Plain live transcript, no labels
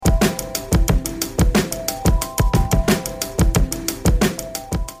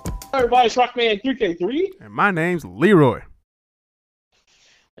everybody, it's Rockman 3K3. And my name's Leroy.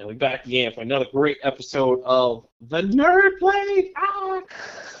 And we're back again for another great episode of The Nerd Plate.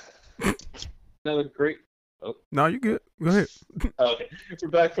 Another great... Oh. No, you good. Go ahead. Okay. We're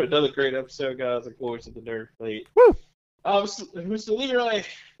back for another great episode, guys, of course, of The Nerd Plate. Woo! Mr. Leroy,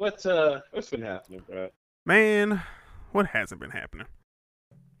 what's been happening, bro? Man, what hasn't been happening?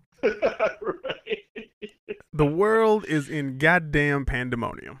 Right. The world is in goddamn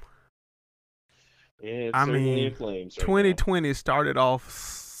pandemonium. Yeah, I certainly mean, in flames right 2020 started off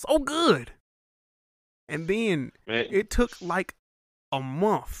so good. And then it took like a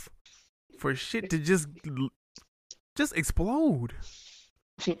month for shit to just explode.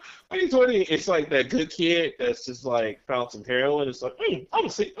 2020, it's like that good kid that's just like found some heroin. It's like, I'm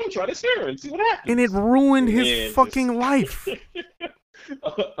gonna try this heroin and see what happens. And it ruined his fucking life.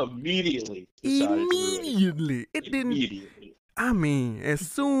 Immediately. It didn't. Immediately. I mean, as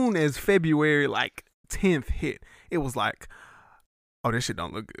soon as February 10th hit, it was like, oh, this shit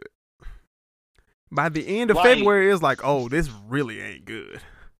don't look good. By the end of February, it was like, oh, this really ain't good.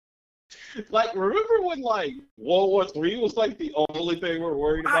 Remember when World War III was the only thing we were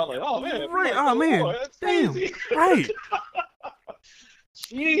worried about? Oh man, right? Oh man, that's damn, crazy. Right?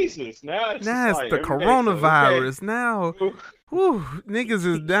 Jesus, now it's the coronavirus. So, now, whew, niggas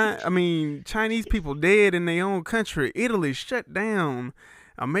is dying. I mean, Chinese people dead in their own country. Italy shut down.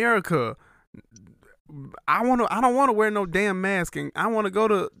 America. I don't want to wear no damn mask, and I want to go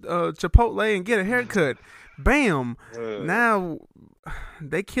to Chipotle and get a haircut. Bam! Now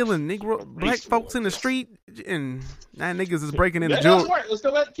they killing black folks in the street, and now niggas is breaking into jewelry. Let's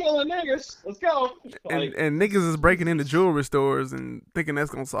go back to killing niggas. Let's go. And niggas is breaking into jewelry stores and thinking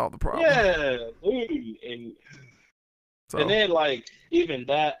that's gonna solve the problem. Yeah, and then even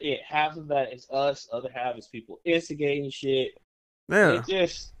that, half of that is us, other half is people instigating shit. Yeah. It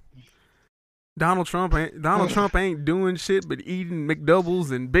just. Donald Trump ain't doing shit but eating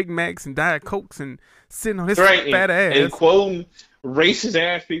McDoubles and Big Macs and Diet Cokes and sitting on his fat ass and quoting racist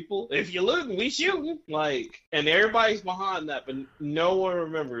ass people. If you look, we shooting. And everybody's behind that, but no one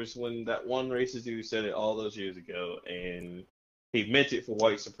remembers when that one racist dude said it all those years ago, and he meant it for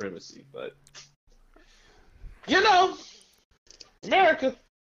white supremacy. But America.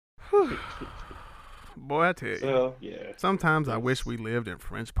 Boy, I tell you. So yeah. Sometimes I wish we lived in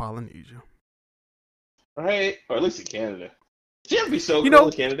French Polynesia. Right, or at least in Canada. Can't be so cool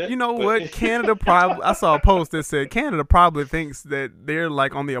in Canada. You know what? Canada probably. I saw a post that said Canada probably thinks that they're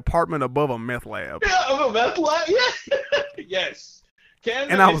on the apartment above a meth lab. Yeah, a meth lab. Yeah, yes.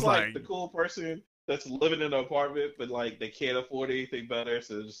 Canada and I is was the cool person that's living in an apartment, but they can't afford anything better,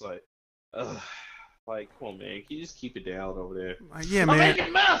 so they're just ugh. Come on, man. Can you just keep it down over there? Yeah, I'm man.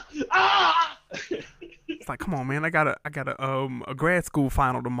 making meth. Ah! It's come on, man. I got a grad school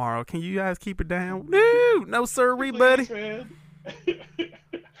final tomorrow. Can you guys keep it down? No, sirree, buddy. Man.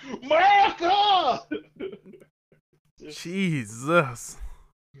 America! Jesus.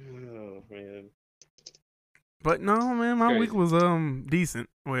 Oh man. But no, man. My week was decent.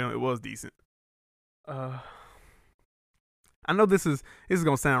 Well, it was decent. I know this is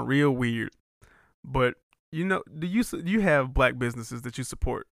gonna sound real weird. But do you have black businesses that you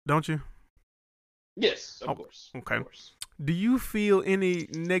support, don't you? Yes, of course. Okay. Of course. Do you feel any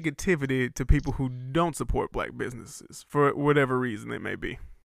negativity to people who don't support black businesses for whatever reason they may be?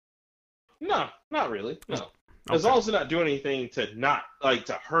 No, not really. No. Okay. As long as they're not doing anything to not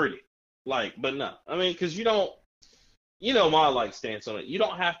to hurt it. But no. I mean, because you don't. My stance on it. You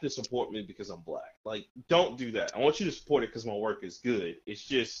don't have to support me because I'm black. Don't do that. I want you to support it because my work is good. It's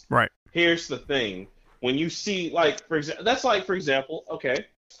just right. Here's the thing: when you see, for example, okay,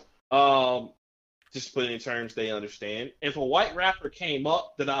 just put it in terms they understand. If a white rapper came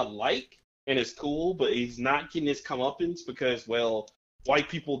up that I like and is cool, but he's not getting his comeuppance because, white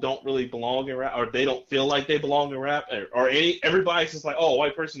people don't really belong in rap, or they don't feel like they belong in rap, or everybody's just oh, a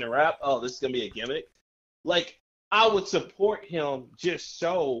white person in rap, oh, this is gonna be a gimmick. I would support him just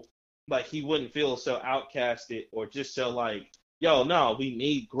so he wouldn't feel so outcasted, or just so yo, no, we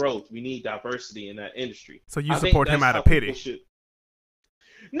need growth, we need diversity in that industry. So you support him out of pity?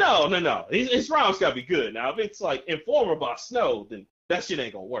 No. His rhymes gotta be good. Now, if it's Informer by Snow, then that shit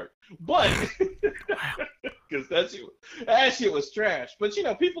ain't gonna work. But because that shit was trash. But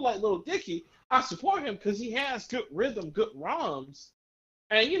people like Lil Dicky, I support him because he has good rhythm, good rhymes.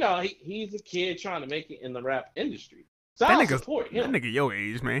 And, he's a kid trying to make it in the rap industry. So I support him. That nigga your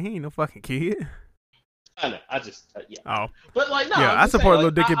age, man. He ain't no fucking kid. I know. I just, yeah. Oh. But, no. Yeah, I support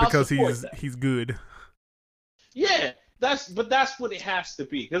Lil Dicky because he's good. Yeah. that's what it has to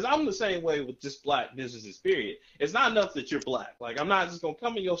be. Because I'm the same way with just black businesses. Period. It's not enough that you're black. Like I'm not just gonna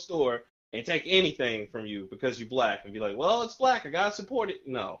come in your store and take anything from you because you're black and be like, well, it's black, I gotta support it.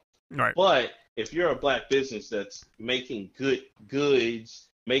 No. Right. But if you're a black business that's making goods,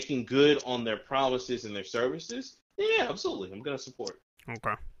 making good on their promises and their services, yeah, absolutely, I'm gonna support.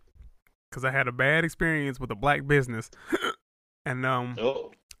 Okay. Because I had a bad experience with a black business, and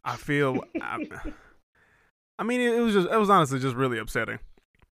I feel, I mean, it was honestly just really upsetting.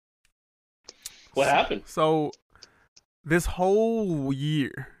 What happened? So this whole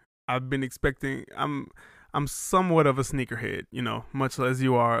year, I've been expecting. I'm somewhat of a sneakerhead, much as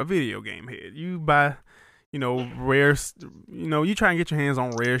you are a video game head. You buy, rare, you try and get your hands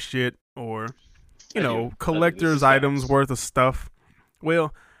on rare shit or, collector's items worth of stuff.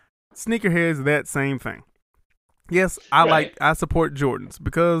 Well, sneakerheads, that same thing. Yes, I support Jordans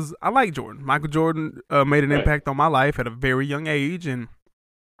because I like Jordan. Michael Jordan made an impact on my life at a very young age, and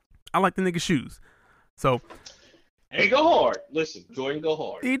I like the nigga's shoes. So. And go hard. Listen, Jordan go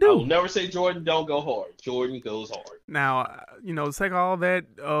hard. He do. I will never say Jordan don't go hard. Jordan goes hard. Now, take all that,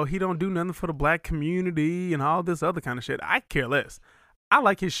 he don't do nothing for the black community and all this other kind of shit. I care less. I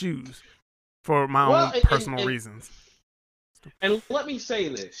like his shoes for my own personal reasons. And let me say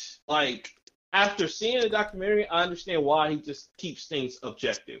this. Like, after seeing the documentary, I understand why he just keeps things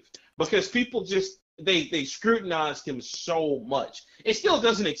objective. Because people just, they scrutinized him so much. It still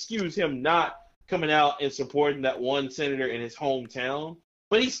doesn't excuse him not coming out and supporting that one senator in his hometown,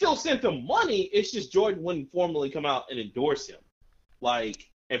 but he still sent them money. It's just Jordan wouldn't formally come out and endorse him. Like,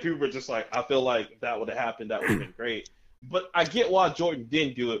 and people were just like, I feel like if that would have happened, that would have been great. But I get why Jordan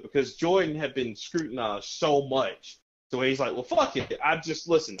didn't do it, because Jordan had been scrutinized so much. So he's like, well, fuck it. I'm just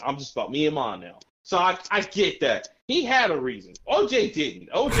about me and mine now. So I get that. He had a reason. OJ didn't.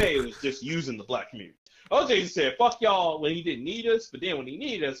 OJ was just using the black community. OJ just said, fuck y'all when he didn't need us, but then when he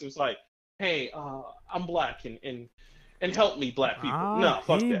needed us, it was like, hey, I'm black and help me, black people. No,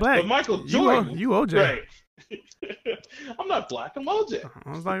 fuck that. Black. But Michael Jordan, you OJ. Right. I'm not black. I'm OJ.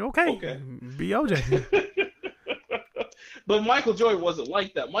 I was like, okay. Be OJ. But Michael Jordan wasn't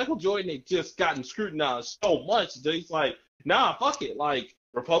like that. Michael Jordan had just gotten scrutinized so much that he's like, nah, fuck it. Like,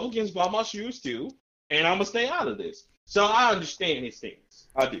 Republicans buy my shoes too, and I'm gonna stay out of this. So I understand his things.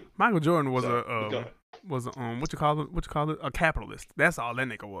 I do. Michael Jordan was what you call it? A capitalist. That's all that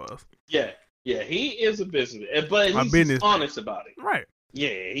nigga was. Yeah, he is a businessman, but he's honest about it. Right.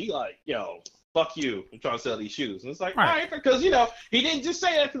 Yeah, he like, yo, fuck you. I'm trying to sell these shoes. And it's like, all right, because, he didn't just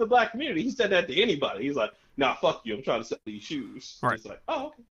say that to the black community. He said that to anybody. He's like, nah, fuck you. I'm trying to sell these shoes. Right. He's like, oh,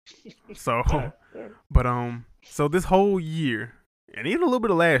 okay. So, but, so this whole year, and even a little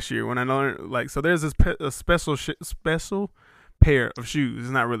bit of last year when I learned, like, so there's this a special pair of shoes.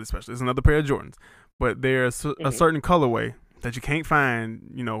 It's not really special. It's another pair of Jordans. But there's a certain colorway that you can't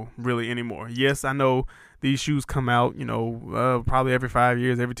find, really anymore. Yes, I know these shoes come out, probably every 5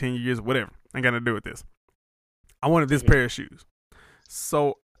 years, every 10 years, whatever. Ain't got to do with this. I wanted this pair of shoes.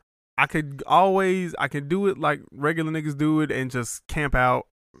 So I could do it like regular niggas do it and just camp out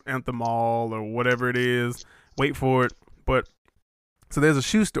at the mall or whatever it is, wait for it. But so there's a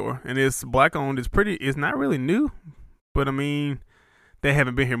shoe store and it's black owned. It's not really new, but I mean, they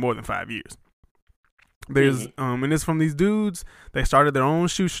haven't been here more than 5 years. There's and it's from these dudes. They started their own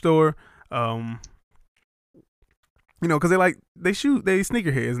shoe store. Because they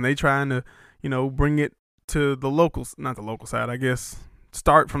sneakerheads and they trying to, bring it to the locals, not the local side, I guess.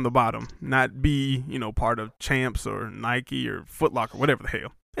 Start from the bottom, not be, part of Champs or Nike or Foot Locker, whatever the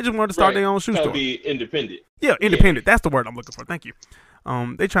hell. They just wanted to start their own shoe store. Be independent. Yeah, independent. Yeah. That's the word I'm looking for. Thank you.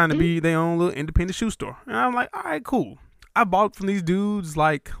 They trying to be their own little independent shoe store. And I'm like, all right, cool. I bought from these dudes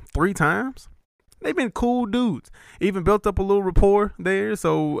like 3 times. They've been cool dudes. Even built up a little rapport there,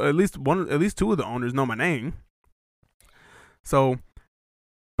 so at least 2 of the owners know my name. So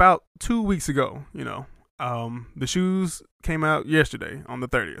about 2 weeks ago, the shoes came out yesterday on the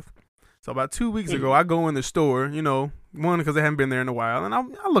 30th. So about 2 weeks ago, I go in the store, one, because I haven't been there in a while, and I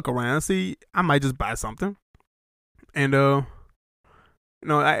look around and see I might just buy something. And I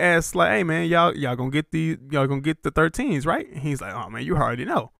asked like, hey man, y'all gonna get the 13s, right? And he's like, oh man, you already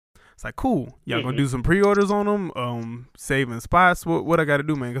know. It's like, cool. Y'all gonna do some pre-orders on them, saving spots. What I gotta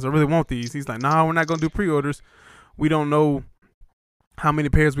do, man? Because I really want these. He's like, nah, we're not gonna do pre-orders. We don't know how many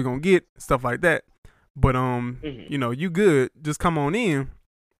pairs we're gonna get, stuff like that. But you good. Just come on in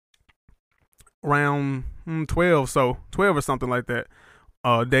around 12 or something like that,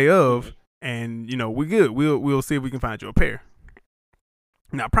 day of, and we good. We'll see if we can find you a pair.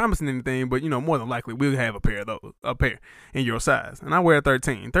 Not promising anything, but more than likely we'll have a pair in your size. And I wear a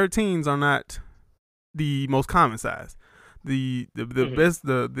 13. 13s are not the most common size. The best,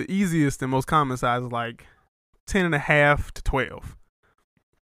 the easiest and most common size is like 10.5 to 12.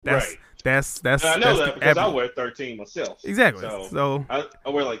 That's And I know that because I average. wear 13 myself. Exactly. So I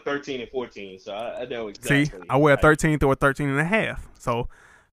wear like 13 and 14, so I know exactly. See, I wear a 13 or a 13.5. So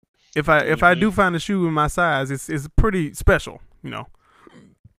if I do find a shoe in my size, it's pretty special, you know.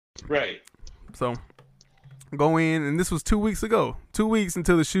 Right. So go in, and this was 2 weeks ago. 2 weeks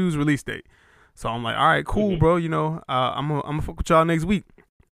until the shoe's release date. So I'm like, all right, cool, bro. You know, I'm gonna fuck with y'all next week,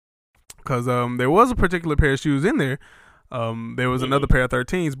 cause there was a particular pair of shoes in there. There was another pair of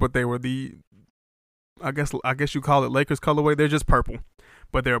 13s, but they were I guess you call it Lakers colorway. They're just purple,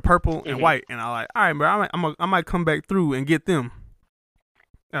 but they're purple and white. And I like, all right, bro, I might come back through and get them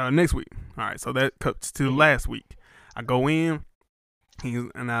next week. All right, so that cuts to last week. I go in,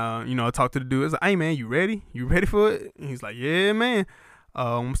 I talk to the dude. I was like, hey man, you ready? You ready for it? And he's like, yeah, man.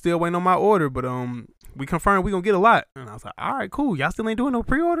 I'm still waiting on my order, but we confirmed we gonna get a lot. And I was like, all right, cool. Y'all still ain't doing no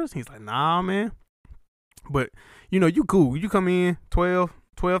pre-orders? He's like, nah, man. But you cool. You come in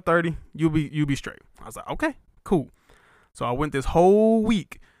 12:30, you'll be straight. I was like, okay, cool. So I went this whole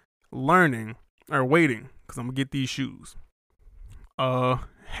week waiting because I'm gonna get these shoes.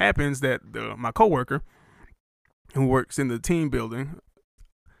 Happens that my coworker who works in the team building,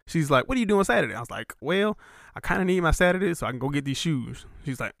 she's like, what are you doing Saturday? I was like, well, I kind of need my Saturday so I can go get these shoes.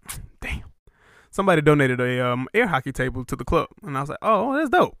 She's like, damn. Somebody donated a air hockey table to the club. And I was like, oh, that's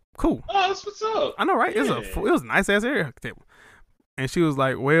dope. Cool. Oh, that's what's up. I know, right? Yeah. It was a nice-ass air hockey table. And she was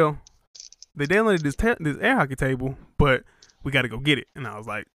like, well, they donated this air hockey table, but we got to go get it. And I was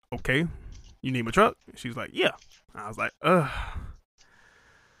like, okay, you need my truck? She was like, yeah. I was like,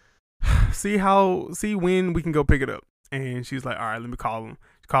 see when we can go pick it up. And she's like, all right, let me call him.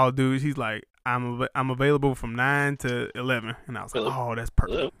 She called the dude. She's like, I'm available from 9 to 11. And I was like, oh, that's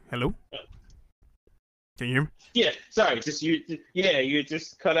perfect. Hello? Can you hear me? Yeah, sorry. You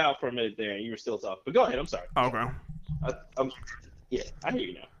just cut out for a minute there, and you were still talking. But go ahead. I'm sorry. Okay. I hear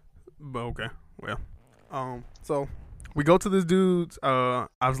you now. But okay. Well, so we go to this dude's. I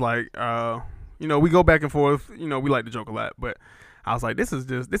was like, we go back and forth. We like to joke a lot, but I was like, this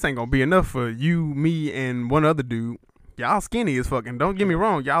ain't gonna be enough for you, me, and one other dude. Y'all skinny as fucking. Don't get me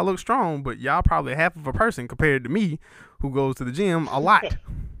wrong. Y'all look strong, but y'all probably half of a person compared to me, who goes to the gym a lot.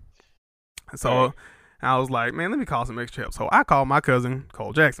 So I was like, man, let me call some extra help. So I called my cousin,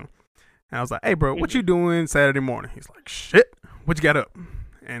 Cole Jackson. And I was like, hey, bro, what you doing Saturday morning? He's like, shit, what you got up?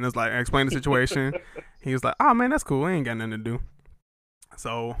 And it's like, I explained the situation. He was like, oh, man, that's cool. I ain't got nothing to do.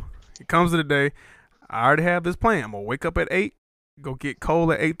 So it comes to the day. I already have this plan. I'm going to wake up at 8, go get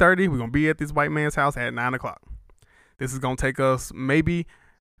Cole at 8:30. We're going to be at this white man's house at 9 o'clock. This is going to take us maybe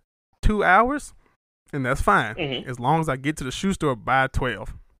 2 hours, and that's fine. As long as I get to the shoe store by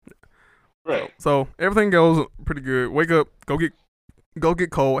 12. Right. So everything goes pretty good. Wake up, go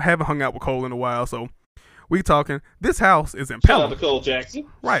get Cole. Haven't hung out with Cole in a while, so we talking. This house is in Pelham. Shout out to Cole Jackson.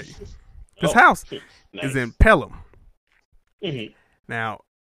 Right. This house is in Pelham. Mm-hmm. Now,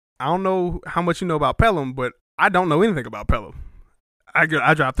 I don't know how much you know about Pelham, but I don't know anything about Pelham. I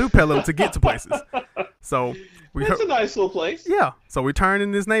drive through Pelham to get to places. So it's a nice little place. Yeah. So we turn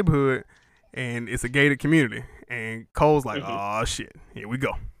in this neighborhood, and it's a gated community. And Cole's like, oh, shit, here we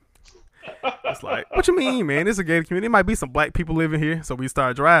go. It's like, what you mean, man? It's a gated community. There might be some black people living here. So we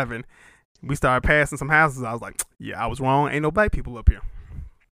started driving. We started passing some houses. I was like, yeah, I was wrong. Ain't no black people up here.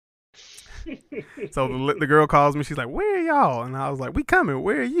 So the girl calls me. She's like, where are y'all? And I was like, we coming.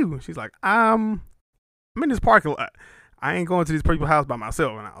 Where are you? She's like, I'm in this parking lot. I ain't going to these people's house by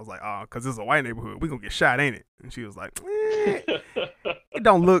myself. And I was like, oh, because this is a white neighborhood. We going to get shot, ain't it? And she was like, it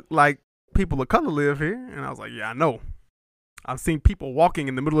don't look like people of color live here. And I was like, yeah, I know. I've seen people walking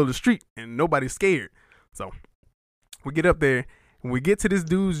in the middle of the street and nobody's scared. So we get up there and we get to this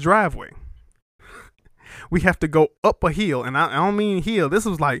dude's driveway. We have to go up a hill, and I don't mean hill. It's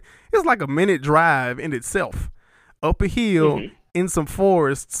like a minute drive in itself. Up a hill in some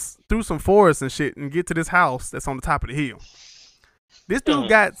forests, through some forests and shit, and get to this house that's on the top of the hill. This dude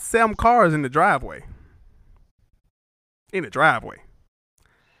got 7 cars in the driveway.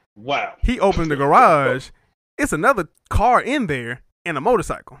 Wow. He opened the garage. It's another car in there and a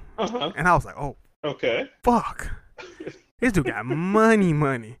motorcycle. And I was like, oh, okay, fuck. This dude got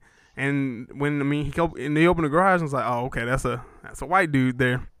money. And when they opened the garage, I was like, oh, okay, that's a white dude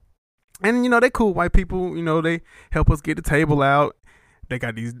there. And they cool white people. They help us get the table out. They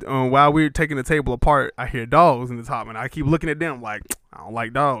got these. While we were taking the table apart, I hear dogs in the top, and I keep looking at them like, I don't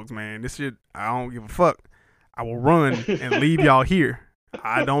like dogs, man. This shit, I don't give a fuck. I will run and leave y'all here.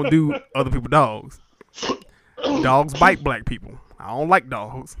 I don't do other people's dogs. Dogs bite black people. I don't like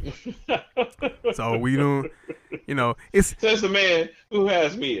dogs. So we don't, it's. Says the man who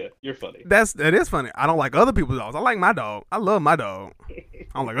has Mia. You're funny. That is funny. I don't like other people's dogs. I like my dog. I love my dog. I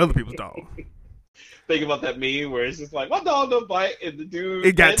don't like other people's dogs. Think about that meme where it's just like, my dog don't bite, and the dude.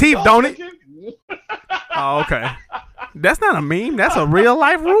 It got teeth, don't it? Oh, okay. That's not a meme. That's a real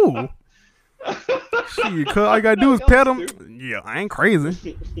life rule. Shit, cuz all you gotta do is pet him. Yeah, I ain't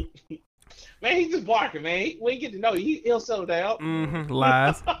crazy. Man, he's just barking, man. We ain't get to know you. He'll settle down. Mm-hmm.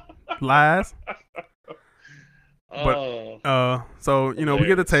 Lies. But so we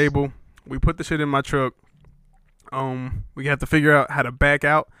get the table. We put the shit in my truck. We have to figure out how to back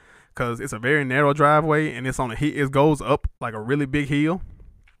out because it's a very narrow driveway and it's on it goes up like a really big hill.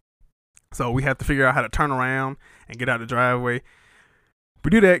 So we have to figure out how to turn around and get out of the driveway. We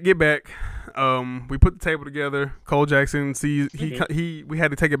do that, get back. We put the table together. Cole Jackson sees we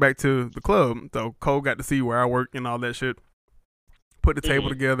had to take it back to the club. So Cole got to see where I work and all that shit. Put the table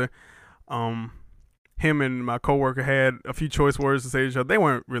together. Him and my coworker had a few choice words to say to each other. They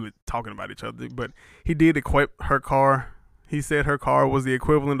weren't really talking about each other, but he did equip her car. He said her car was the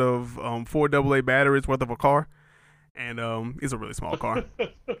equivalent of 4 AA batteries worth of a car, and it's a really small car.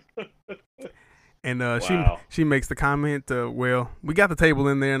 And wow. she makes the comment, well, we got the table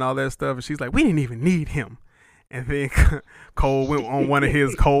in there and all that stuff, and she's like, we didn't even need him. And then Cole went on one of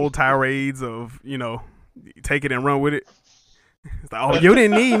his cold tirades of, take it and run with it. It's like, oh, you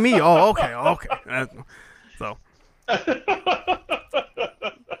didn't need me. Oh, okay. So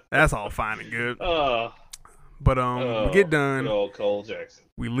that's all fine and good. But we get done. Good old Cole Jackson.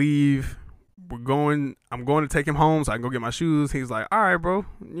 We leave. I'm going to take him home so I can go get my shoes. He's like, all right, bro,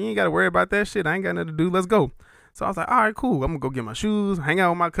 you ain't got to worry about that shit. I ain't got nothing to do. Let's go. So I was like, all right, cool. I'm going to go get my shoes, hang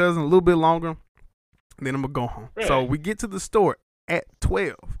out with my cousin a little bit longer, then I'm going to go home. Right. So we get to the store at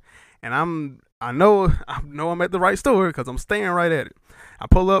 12, and I know I'm at the right store because I'm staying right at it. I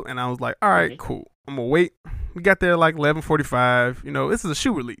pull up, and I was like, all right, cool. I'm going to wait. We got there like 11:45. This is a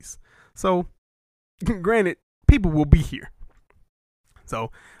shoe release. So, granted, people will be here.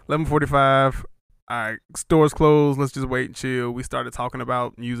 So 11:45, all right, store's closed. Let's just wait and chill. We started talking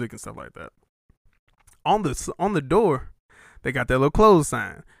about music and stuff like that. On the door, they got that little closed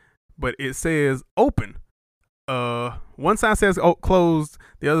sign, but it says open. One sign says closed,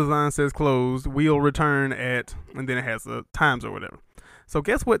 the other sign says closed. We'll return at, and then it has the times or whatever. So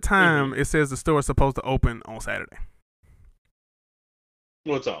guess what time it says the store is supposed to open on Saturday?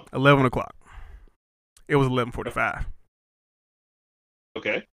 What time? 11 o'clock. It was 11:45.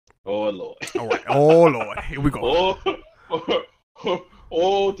 Okay. Oh, Lord. All right. Oh, Lord. Here we go.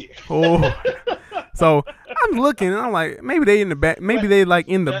 Oh dear. Oh. So I'm looking, and I'm like, maybe they in the back. Maybe they like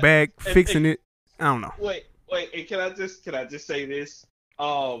in the back fixing it. I don't know. Wait. And can I just say this?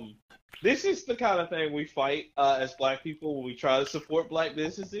 This is the kind of thing we fight as Black people when we try to support Black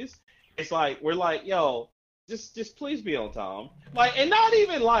businesses. It's like we're like, yo, just please be on time. Like, and not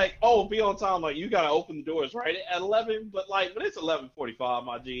even like, oh, be on time. Like, you gotta open the doors right at 11. But like, when it's 11:45,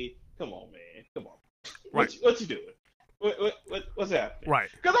 my G, come on, man, come on. Right. What you doing? What's happening? Right.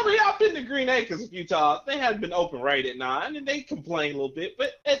 Because I mean, I've been to Green Acres a few times. They hadn't been open right at 9, and they complain a little bit.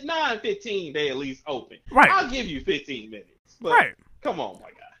 But at 9:15, they at least open. Right. I'll give you 15 minutes. But right. Come on, my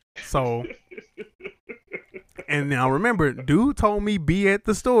guy. So, and now remember, dude told me be at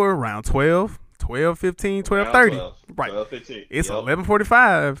the store around 12:15, 12:30. Right. 12:15. It's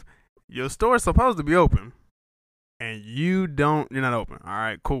 11:45. Your store's supposed to be open, and you're not open. All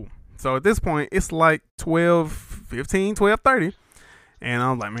right, cool. So at this point, it's like 12:15, 12:30, and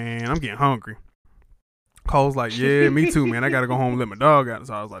I was like, man, I'm getting hungry. Cole's like, yeah, me too, man. I gotta go home and let my dog out.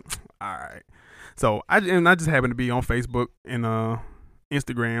 So I was like, all right. So I just happened to be on Facebook and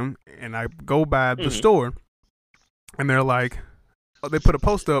Instagram, and I go by the store, and they're like, they put a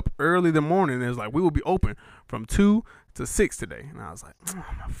post up early in the morning. And it's like, we will be open from 2 to 6 today. And I was like, oh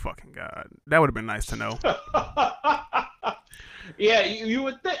my fucking God, that would have been nice to know. Yeah, you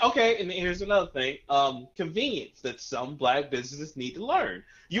would think. Okay, and here's another thing. Convenience that some Black businesses need to learn.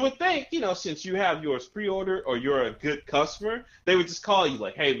 You would think, since you have yours pre-ordered or you're a good customer, they would just call you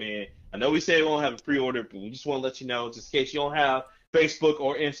like, hey, man, I know we said we won't have a pre-order, but we just want to let you know, just in case you don't have Facebook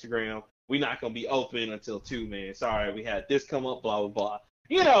or Instagram, we're not going to be open until 2, man. Sorry, we had this come up, blah, blah, blah.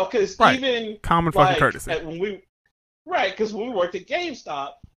 Because even common fucking courtesy. Because when we worked at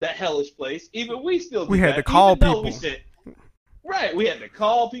GameStop, that hellish place, even we still did we had to call people. We had to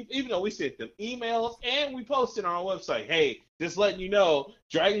call people, even though we sent them emails and we posted on our website, hey, just letting you know,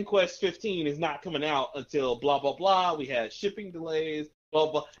 Dragon Quest 15 is not coming out until blah, blah, blah. We had shipping delays,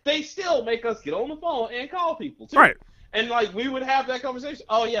 blah, blah. They still make us get on the phone and call people, too. Right. And, we would have that conversation.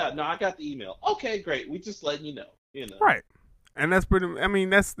 Oh, yeah, no, I got the email. Okay, great. We just letting you know. Right. And that's pretty. I mean,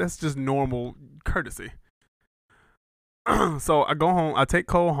 that's just normal courtesy. So I go home. I take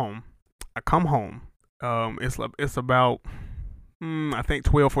Cole home. I come home. It's about I think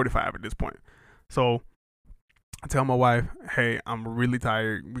 12:45 at this point. So I tell my wife, "Hey, I'm really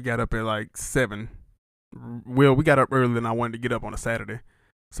tired. We got up at like 7. Well, we got up earlier than I wanted to get up on a Saturday.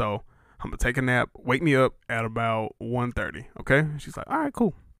 So I'm gonna take a nap. Wake me up at about 1:30. Okay?" She's like, "All right,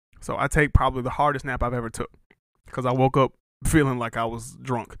 cool." So I take probably the hardest nap I've ever took because I woke up feeling like I was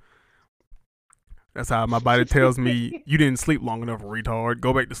drunk. That's how my body tells me you didn't sleep long enough, retard.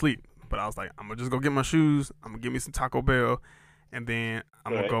 Go back to sleep. But I was like, I'm gonna just go get my shoes. I'm gonna get me some Taco Bell, and then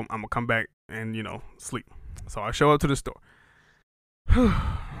I'm gonna go. I'm gonna come back and sleep. So I show up to the store.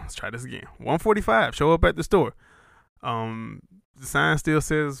 Let's try this again. 1:45. Show up at the store. The sign still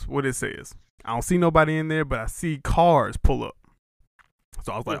says what it says. I don't see nobody in there, but I see cars pull up.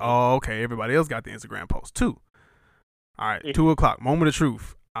 So I was like, oh, okay. Everybody else got the Instagram post too. All right, 2:00. Moment of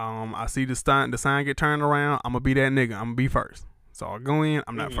truth. I see the sign get turned around. I'm gonna be that nigga. I'm gonna be first. So I go in.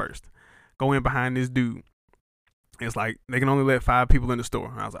 I'm not first. Go in behind this dude. It's like they can only let 5 people in the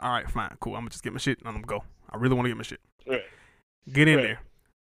store. And I was like, all right, fine, cool. I'm gonna just get my shit and I'm gonna go. I really want to get my shit. Right. Get in there.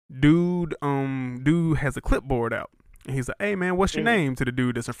 Dude has a clipboard out. And he's like, hey man, what's your name to the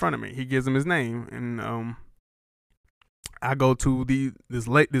dude that's in front of me? He gives him his name, and I go to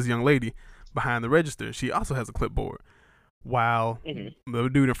this young lady behind the register. She also has a clipboard. While the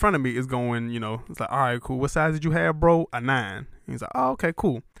dude in front of me is going, it's like, all right, cool. What size did you have, bro? A 9. He's like, oh, okay,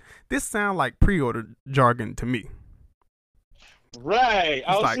 cool. This sounds like pre-order jargon to me. Right.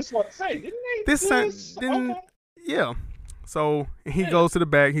 I was just about to say, didn't they? Yeah. So he goes to the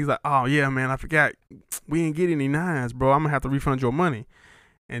back. He's like, oh, yeah, man, I forgot. We didn't get any 9s, bro. I'm going to have to refund your money.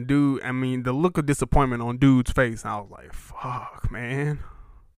 And dude, I mean, the look of disappointment on dude's face, I was like, fuck, man.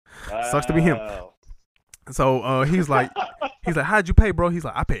 Wow. Sucks to be him. So he's like, how'd you pay, bro? He's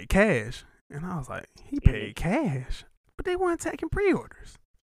like, I paid cash. And I was like, he paid cash? But they weren't taking pre-orders.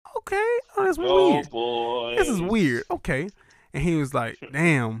 Okay. Oh, that's weird. Boy. This is weird. Okay. And he was like,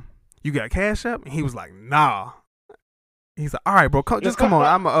 damn, you got cash up? And he was like, nah. He's like, all right, bro, just come on.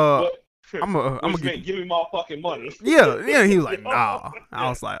 I'm gonna give me my fucking money. Yeah. He was like, nah. I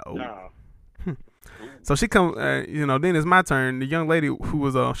was like, oh. Nah. So she come, then it's my turn. The young lady who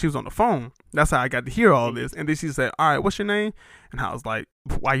was, she was on the phone. That's how I got to hear all this. And then she said, all right, what's your name? And I was like,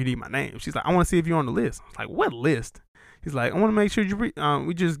 why you need my name? She's like, I want to see if you're on the list. I was like, what list? He's like, I want to make sure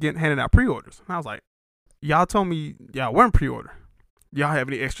we just get handing out pre-orders. And I was like, y'all told me y'all weren't pre-order. Y'all have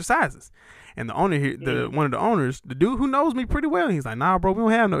any extra sizes? And the owner here, one of the owners, the dude who knows me pretty well, he's like, nah, bro, we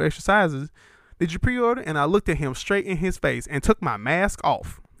don't have no extra sizes. Did you pre-order? And I looked at him straight in his face and took my mask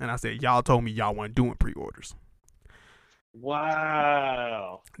off. And I said, y'all told me y'all weren't doing pre-orders.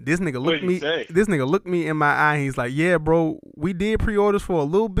 Wow. This nigga looked me in my eye. He's like, yeah, bro, we did pre-orders for a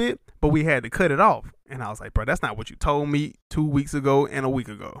little bit, but we had to cut it off. And I was like, bro, that's not what you told me 2 weeks ago and a week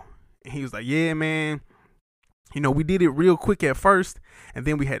ago. And he was like, yeah, man. We did it real quick at first, and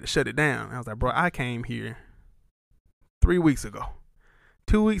then we had to shut it down. And I was like, bro, I came here 3 weeks ago,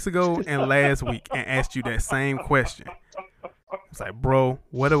 2 weeks ago, and last week, and asked you that same question. It's like, bro,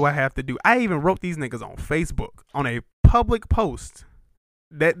 what do I have to do? I even wrote these niggas on Facebook on a public post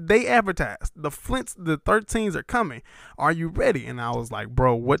that they advertised. The Flints, the 13s are coming. Are you ready? And I was like,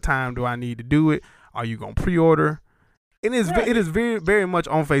 bro, what time do I need to do it? Are you going to pre-order? It is very, very much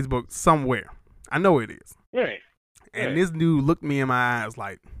on Facebook somewhere. I know it is. Right. And this dude looked me in my eyes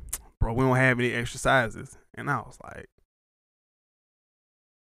like, bro, we don't have any extra sizes. And I was like,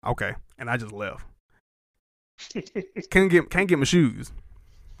 okay. And I just left. Can't get my shoes.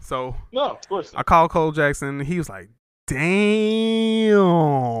 So no, of course not. I called Cole Jackson. He was like, damn,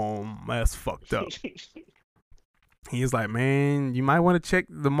 that's fucked up. He was like, man, you might want to check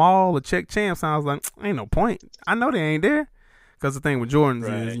the mall or check Champs. And I was like, ain't no point. I know they ain't there. Because the thing with Jordans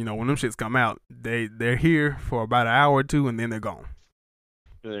is, when them shits come out, they're here for about an hour or two, and then they're gone.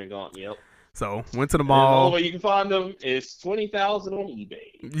 They're gone, yep. So, went to the mall. The only way you can find them is $20,000 on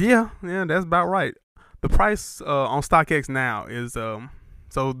eBay. Yeah, that's about right. The price on StockX now is,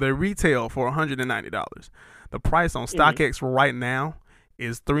 so they retail for $190. The price on StockX right now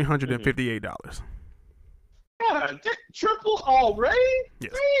is $358. God, that triple already?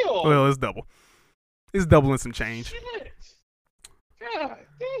 Yes. Real? Well, it's double. It's doubling some change. Shit. God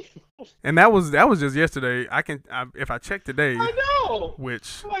damn. And that was just yesterday. If I check today. I know.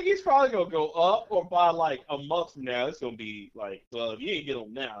 Which like he's probably gonna go up, or by like a month from now, it's gonna be like, well, if you ain't get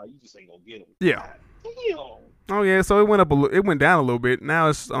them now, you just ain't gonna get them. Yeah. God damn. Oh yeah, so it went up it went down a little bit. Now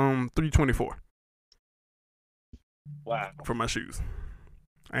it's $324. Wow. For my shoes.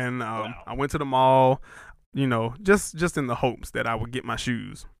 And I went to the mall. just in the hopes that I would get my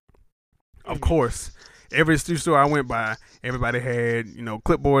shoes. Of course, every shoe store I went by, everybody had,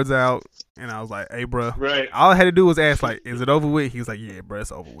 clipboards out, and I was like, "Hey, bro." Right. All I had to do was ask, like, "Is it over with?" He was like, "Yeah, bro,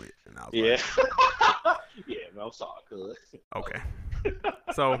 it's over with." And I was like, "Yeah, man, I'm sorry, cuz." Okay.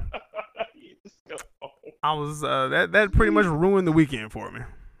 So I was that pretty much ruined the weekend for me.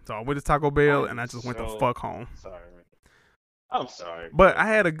 So I went to Taco Bell and I just went the fuck home. Sorry, man. I'm sorry. But I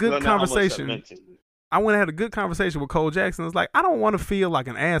had a good conversation. I went and had a good conversation with Cole Jackson. It's like, I don't want to feel like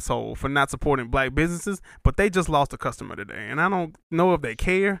an asshole for not supporting black businesses, but they just lost a customer today, and I don't know if they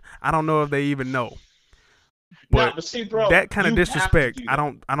care. I don't know if they even know. But see, bro, that kind of disrespect, I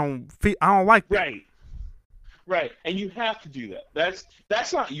don't like that. Right, and you have to do that.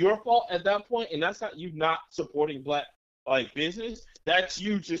 That's not your fault at that point, and that's not you not supporting black business. That's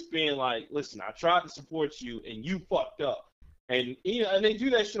you just being like, listen, I tried to support you, and you fucked up, and and they do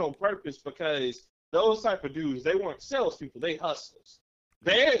that shit on purpose because those type of dudes, they weren't salespeople, they hustlers.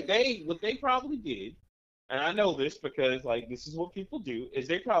 What they probably did, and I know this because this is what people do, is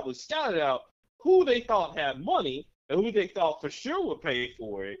they probably scouted out who they thought had money and who they thought for sure would pay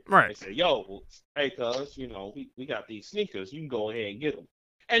for it. Right. They say, yo, well, hey, cuz, we got these sneakers, you can go ahead and get them.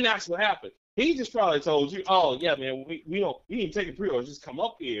 And that's what happened. He just probably told you, oh yeah, man, we didn't take a pre-order, just come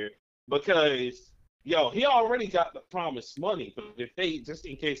up here because he already got the promised money, but if they, just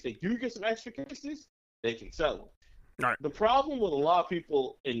in case they do get some extra cases, they can sell them. Right. The problem with a lot of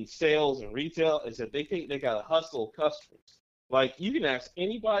people in sales and retail is that they think they gotta hustle customers. You can ask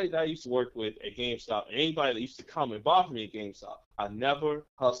anybody that I used to work with at GameStop, and anybody that used to come and buy from me at GameStop. I never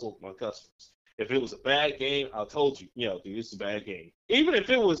hustled my customers. If it was a bad game, I told you, dude, this is a bad game. Even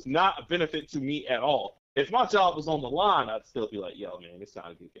if it was not a benefit to me at all, if my job was on the line, I'd still be like, yo, man, it's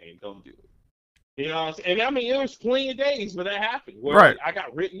not a good game. Don't do it. You know what I'm saying? And I mean, there was plenty of days where that happened, where I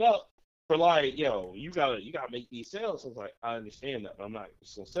got written up for you gotta make these sales. I was like, I understand that, but I'm not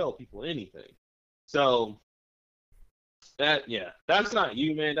just gonna sell people anything. So that's not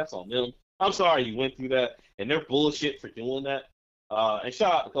you, man. That's on them. I'm sorry you went through that, and they're bullshit for doing that. And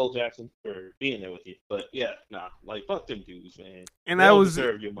shout out to Cole Jackson for being there with you. But fuck them dudes, man. And that was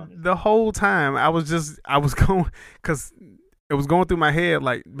the whole time. I was going, because it was going through my head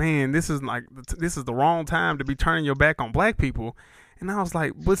like, man, this is the wrong time to be turning your back on black people. And I was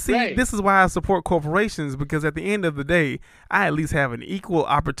like, but see, This is why I support corporations, because at the end of the day, I at least have an equal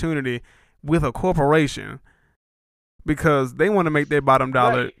opportunity with a corporation, because they want to make their bottom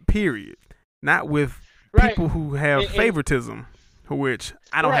dollar, period. Not with people who have favoritism, which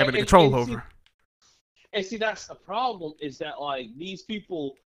I don't have any control over. And see, that's the problem, is that these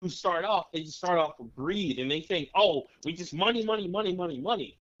people who start off, they just start off with greed, and they think, oh, we just money,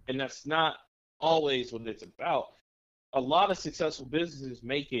 and that's not always what it's about. A lot of successful businesses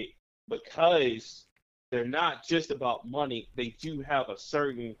make it because they're not just about money. They do have a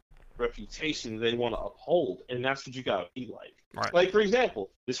certain reputation they want to uphold, and that's what you gotta be like. Right. Like, for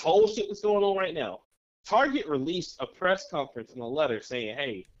example, this whole shit that's going on right now, Target released a press conference and a letter saying,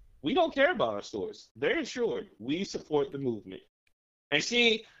 hey, we don't care about our stores. They're insured. We support the movement. And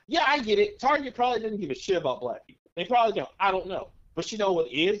see, I get it. Target probably didn't give a shit about black people. They probably don't. I don't know. But you know what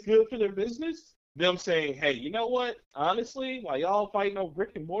is good for their business? Them saying, hey, you know what? Honestly, while y'all fighting over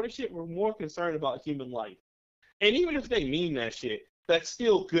brick and mortar shit, we're more concerned about human life. And even if they mean that shit, that's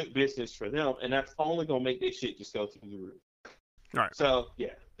still good business for them, and that's only gonna make their shit just go through the roof. All right. So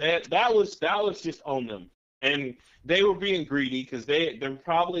that was just on them, and they were being greedy because they're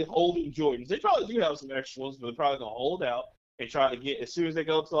probably holding Jordans. They probably do have some extra ones, but they're probably gonna hold out and try to get, as soon as they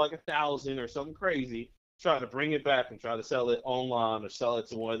go to 1,000 or something crazy, try to bring it back and try to sell it online or sell it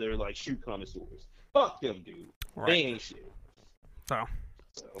to one of their shoe connoisseurs. Fuck them, dude. Right. They ain't shit. So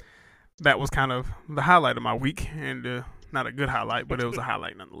that was kind of the highlight of my week, and not a good highlight, but it was a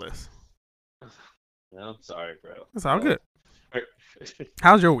highlight nonetheless. I'm sorry, bro. It's all good.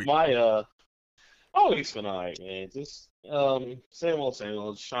 How's your week? My week's been alright, man. Just same old,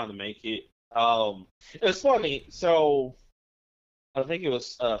 just trying to make it. It's funny. So I think it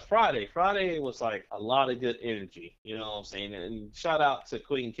was Friday. Friday was a lot of good energy. You know what I'm saying? And shout out to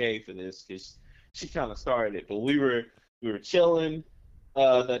Queen K for this, because she kind of started it. But we were chilling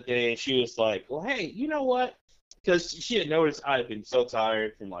that day, and she was like, "Well, hey, you know what?" Because she had noticed I had been so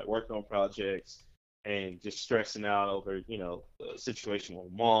tired from working on projects and just stressing out over, the situation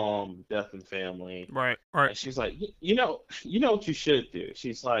with mom, death in family. Right. And she's like, you know what you should do?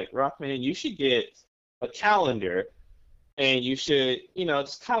 She's like, Rockman, you should get a calendar, and you should,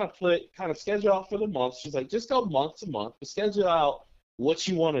 just kind of schedule out for the month. She's like, just go month to month, but schedule out what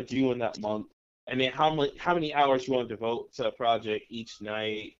you want to do in that month, and then how many hours you want to devote to a project each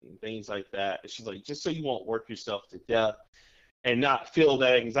night and things like that. And she's like, just so you won't work yourself to death and not feel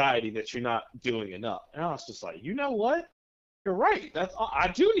that anxiety that you're not doing enough. And I was just like, you know what? You're right.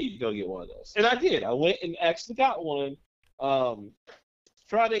 I do need to go get one of those, and I did. I went and actually got one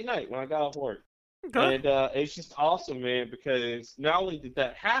Friday night when I got off work, Okay. and it's just awesome, man. Because not only did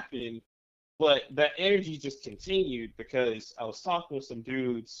that happen, but that energy just continued because I was talking with some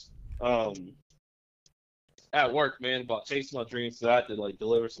dudes at work, man, about chasing my dreams. So I had to like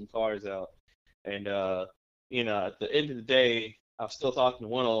deliver some cars out, and at the end of the day, I was still talking to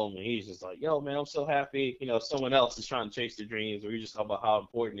one of them, and he's just like, "Yo, man, I'm so happy. Someone else is trying to chase their dreams. Or we just talk about how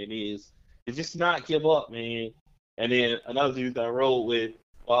important it is to just not give up, man." And then another dude that I rode with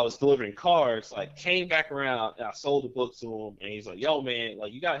while I was delivering cars, like, came back around, and I sold the book to him, and he's like, "Yo, man,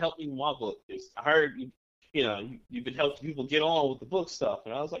 like, you gotta help me with my book. 'Cause I heard you've been helping people get on with the book stuff."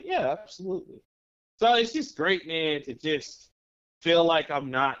 And I was like, "Yeah, absolutely." So it's just great, man, to just feel like I'm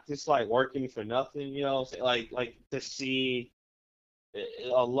not just like working for nothing, like to see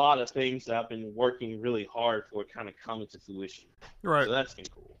a lot of things that I've been working really hard for kind of coming to fruition. Right. So that's been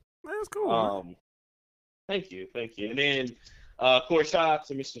cool. That's cool. Thank you. And then, of course, shout out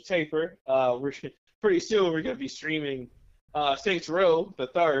to Mr. Taper. We're pretty soon we're gonna be streaming Saints Row the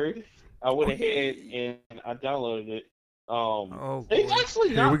Third. I went ahead and I downloaded it. It's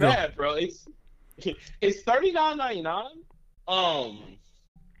actually not bad, bro. It's $39.99.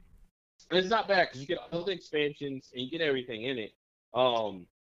 It's not bad because you get all the expansions and you get everything in it.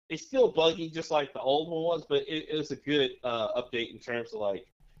 It's still buggy just like the old one was, but it was a good update in terms of like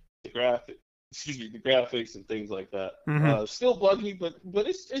the graphics and things like that. Mm-hmm. Still buggy, but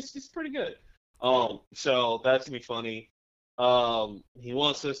it's pretty good. So that's gonna be funny. He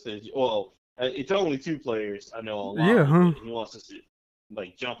wants us to. Well, it's only 2 players I know online. Yeah, huh? He wants us to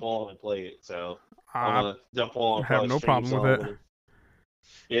like jump on and play it. So I I'm gonna jump on. I have no problem with that.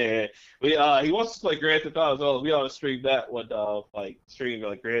 Yeah, he wants to play Grand Theft Auto as well. We ought to stream that one, stream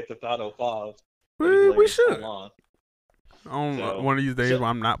like Grand Theft Auto 5. We should. Online. On one of these days when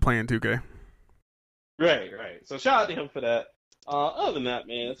I'm not playing 2K. Right. So shout out to him for that. Other than that,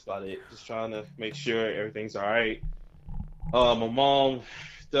 man, that's about it. Just trying to make sure everything's all right. My mom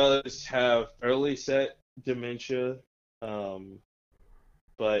does have early set dementia,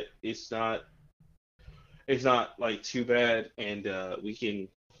 but it's not like too bad, and we can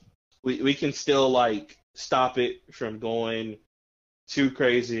still like stop it from going too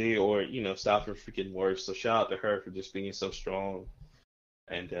crazy, or stop it from getting worse. So shout out to her for just being so strong,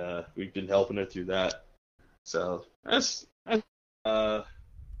 and we've been helping her through that. So that's the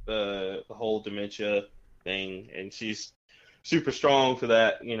whole dementia thing, and she's super strong for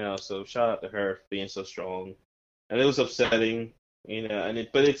that, So shout out to her for being so strong. And it was upsetting,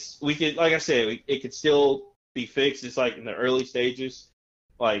 but we could, like I said, it could still be fixed. It's like in the early stages.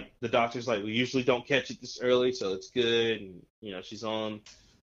 Like the doctor's like, we usually don't catch it this early, so it's good. And she's on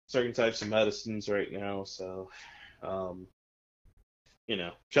certain types of medicines right now, so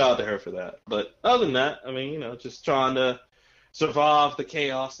shout out to her for that. But other than that, I mean, just trying to survive the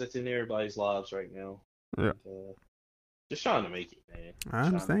chaos that's in everybody's lives right now. Yeah. And, just trying to make it, man. I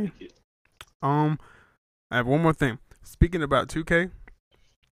understand. I have one more thing. Speaking about 2K,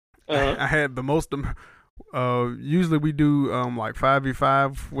 I had the most. Usually we do like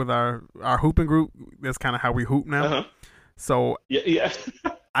 5v5 with our hooping group. That's kind of how we hoop now. So yeah.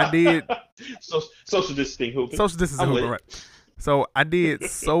 I did social distancing hooping. Social distancing hooping, right? So I did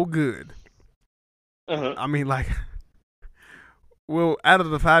so good. I mean, like, well, out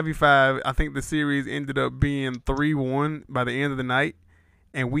of the 5v5, I think the series ended up being 3-1 by the end of the night,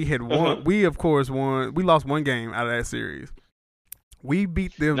 and we had won. We of course won. We lost one game out of that series. We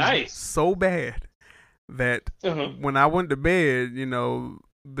beat them so bad that when I went to bed,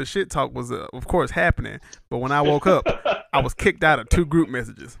 the shit talk was of course happening. But when I woke up, I was kicked out of 2 group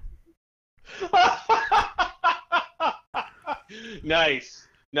messages. Nice.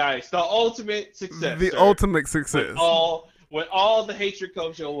 The ultimate success. The ultimate success. When all the hatred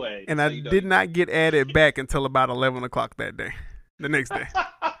comes your way. And I did not get added back until about 11 o'clock that day. The next day.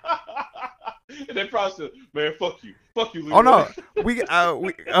 And they probably said, "Man, fuck you, Leroy." Oh no,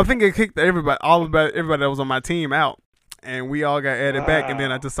 I think it kicked everybody that was on my team out, and we all got added back. And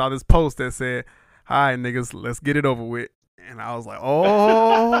then I just saw this post that said, "Hi niggas, let's get it over with." And I was like,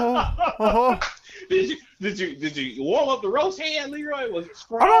 "Oh." Did you warm up the roast hand, Leroy? Was it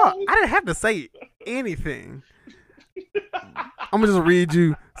strong? Oh no, I didn't have to say anything. I'm gonna just read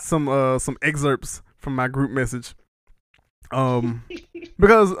you some excerpts from my group message.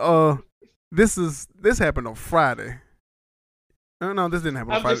 Because this happened on Friday. No, this didn't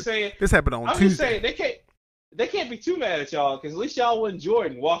happen on I'm Friday. just saying. This happened on I'm Tuesday. just saying they can't be too mad at y'all because at least y'all wasn't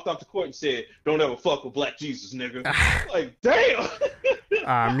Jordan walked off the court and said, "Don't ever fuck with Black Jesus, nigga." Like, damn.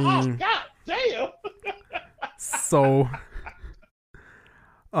 I mean, oh, God damn. So,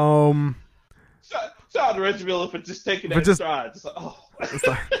 shout out to Reggie Miller for just taking that stride. Just like, it's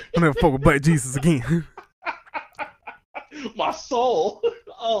like, don't ever fuck with Black Jesus again. My soul.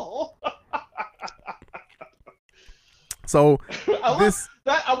 Oh. So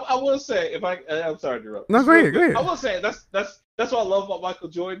I will say, I'm sorry to interrupt. No, go ahead. I will say that's what I love about Michael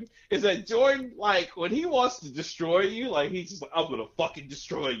Jordan is that Jordan, like, when he wants to destroy you, like, he's just like, I'm gonna fucking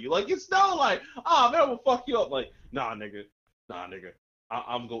destroy you. Like, it's not like, oh man, I'm gonna fuck you up. Like, nah, nigga,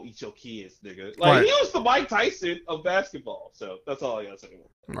 I'm gonna eat your kids, nigga. Like, right. He was the Mike Tyson of basketball. So that's all I gotta say.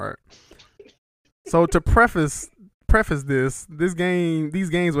 All right. So to preface these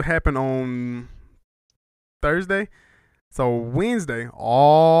games would happen on Thursday. So Wednesday,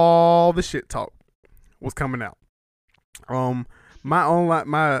 all the shit talk was coming out. I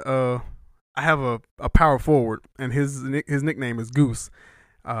have a power forward, and his nickname is Goose.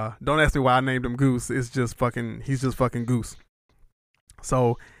 Don't ask me why I named him Goose. He's just fucking Goose.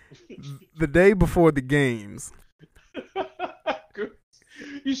 So the day before the games,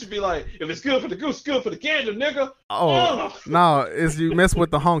 you should be like, if it's good for the goose, good for the gander, nigga. Oh no, it's you mess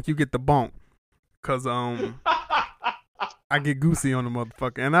with the honk, you get the bonk. Cause I get goosey on the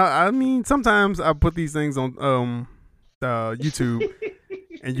motherfucker, and I mean sometimes I put these things on YouTube,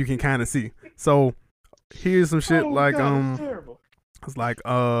 and you can kind of see. So here's some shit like it's like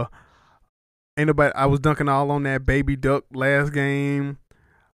ain't nobody. I was dunking all on that baby duck last game.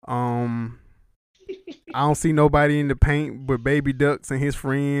 I don't see nobody in the paint but baby ducks and his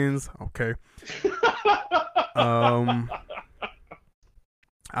friends. Okay. I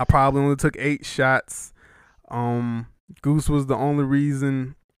probably only took 8 shots. Goose was the only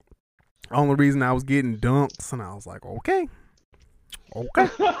reason I was getting dunks, and I was like, okay. I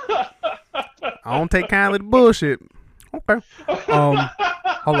don't take kindly to bullshit. Okay.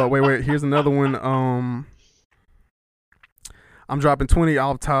 Hold up, wait. Here's another one. I'm dropping 20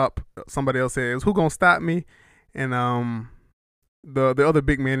 off top. Somebody else says, "Who gonna stop me?" And the other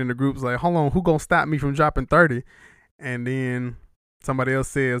big man in the group's like, "Hold on, who gonna stop me from dropping 30?" And then somebody else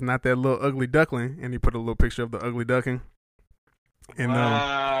says, "Not that little ugly duckling," and he put a little picture of the ugly ducking. And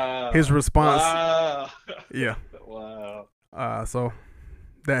his response, yeah, wow. So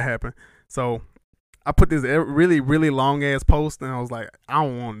that happened. So I put this really, really long ass post, and I was like, I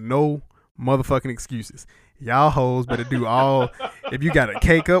don't want no motherfucking excuses. Y'all hoes better do all. If you got a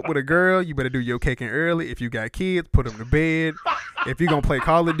cake up with a girl, you better do your caking early. If you got kids, put them to bed. If you gonna play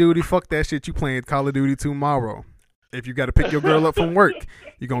Call of Duty, fuck that shit. You playing Call of Duty tomorrow. If you got to pick your girl up from work,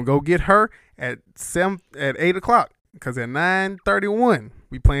 you gonna go get her at 8 o'clock. Cause at 9:31,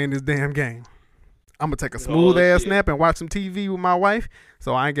 we playing this damn game. I'm gonna take a smooth ass nap and watch some TV with my wife,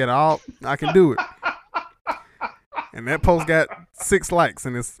 so I can do it. And that post got 6 likes,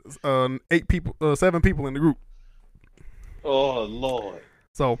 and it's 7 people in the group. Oh Lord!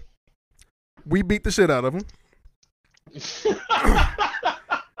 So we beat the shit out of them.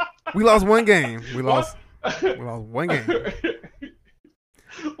 We lost one game. We lost one game.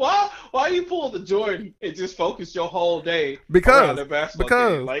 Why you pull the Jordan and just focus your whole day around the basketball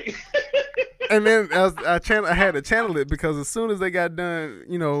game? Like, and then I had to channel it because as soon as they got done,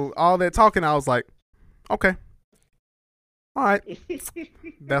 all that talking, I was like, okay, all right,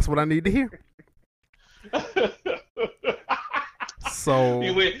 that's what I need to hear. So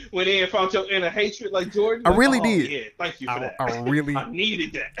you went in and found your inner hatred like Jordan. I really did. Yeah, thank you for that. I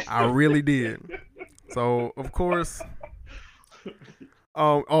needed that. I really did. So of course.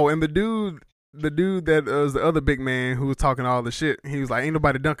 And the dude that was the other big man who was talking all the shit, he was like, ain't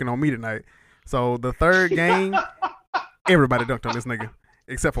nobody dunking on me tonight. So the third game, everybody dunked on this nigga,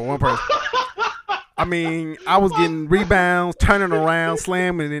 except for one person. I mean, I was getting rebounds, turning around,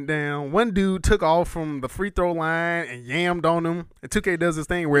 slamming it down. One dude took off from the free throw line and yammed on him. And 2K does this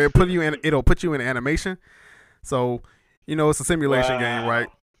thing where it'll put you in animation. So, it's a simulation game, right?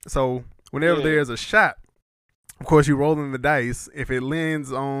 So whenever there's a shot, of course, you rolling the dice. If it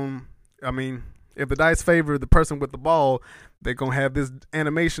lands on, if the dice favor the person with the ball, they're going to have this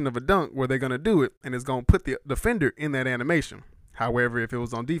animation of a dunk where they're going to do it, and it's going to put the defender in that animation. However, if it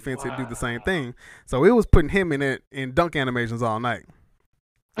was on defense, it'd do the same thing. So it was putting him in dunk animations all night.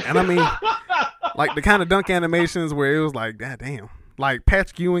 And like the kind of dunk animations where it was like, God damn. Like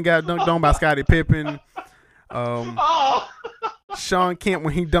Patrick Ewing got dunked on by Scottie Pippen. Sean Kemp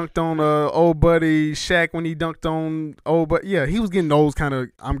when he dunked on old buddy Shaq when he dunked on old buddy. Yeah, he was getting those kind of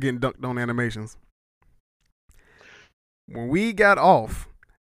I'm getting dunked on animations. when we got off,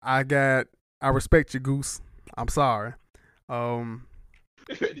 I respect you, Goose. I'm sorry.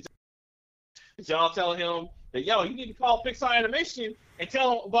 Did y'all tell him that, yo, you need to call Pixar Animation and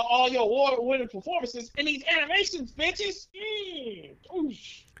tell them about all your award-winning performances in these animations, bitches?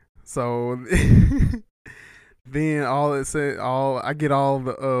 So then I get all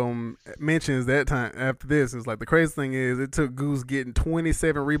the mentions that time after this. It's like the crazy thing is it took Goose getting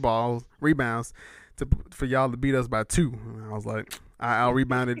 27 rebounds for y'all to beat us by 2. And I was like, I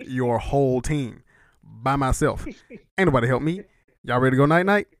out-rebounded your whole team by myself. Ain't nobody help me. Y'all ready to go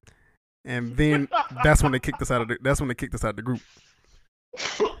night-night? And then that's when they kicked us out of the group.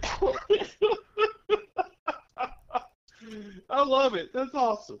 I love it. That's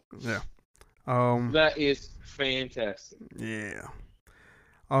awesome. Yeah. That is fantastic. Yeah.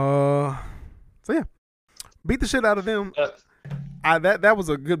 So yeah, beat the shit out of them. That was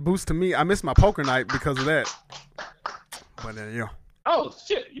a good boost to me. I missed my poker night because of that. But yeah. Oh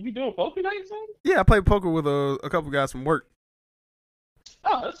shit! You be doing poker nights, man? Yeah, I played poker with a couple guys from work.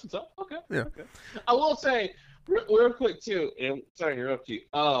 Oh, that's what's up. Okay. Yeah. Okay. I will say real quick too, and sorry to interrupt you.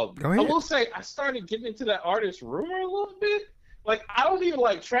 Go ahead. I will say I started getting into that artist rumor a little bit. Like, I don't even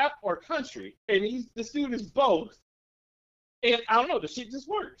like trap or country, and this dude is both. And I don't know, the shit just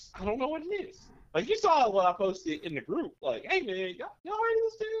works. I don't know what it is. Like, you saw what I posted in the group. Like, hey man, y'all heard of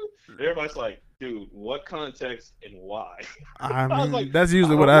this dude? Everybody's like, dude, what context and why? I mean, like, that's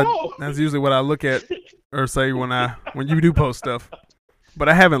usually what I look at or say when you do post stuff. But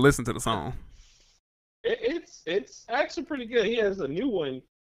I haven't listened to the song. It's actually pretty good. He has a new one.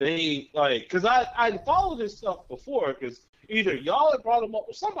 Because I followed his stuff before, because either y'all had brought him up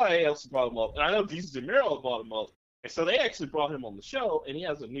or somebody else brought him up. And I know Jesus DeMiro brought him up. And so they actually brought him on the show, and he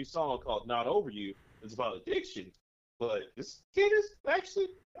has a new song called Not Over You. It's about addiction. But this kid is actually,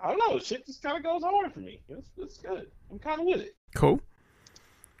 I don't know, shit just kind of goes hard for me. It's good. I'm kind of with it. Cool.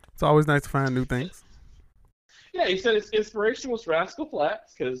 It's always nice to find new things. Yeah, he said his inspiration was Rascal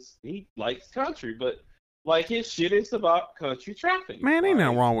Flatts because he likes country, but like his shit is about country traffic. Man, ain't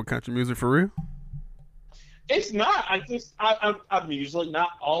nothing wrong with country music for real. It's not. I'm usually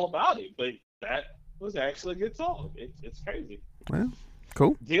not all about it, but that was actually a good song. It's crazy. Well,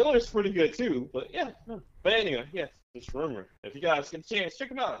 cool. Dealer's pretty good too, but yeah. No. But anyway, yes, it's rumor. If you guys get a chance,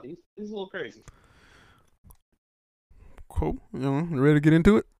 check him out. He's a little crazy. Cool. You ready to get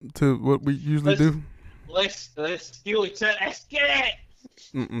into it? To what we usually do? Let's do it. Let's get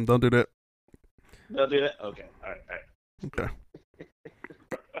it. Don't do that. Don't do that? Okay. All right. Okay.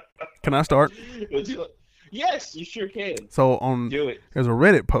 Can I start? Yes, you sure can. So do it. There's a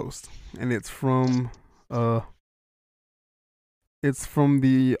Reddit post, and it's from the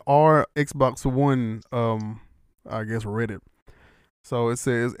Xbox One I guess Reddit. So it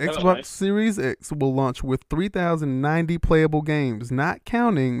says Xbox Series X will launch with 3,090 playable games, not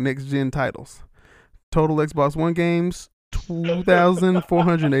counting next-gen titles. Total Xbox One games,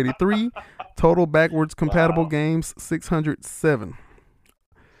 2,483. Total backwards compatible games, 607.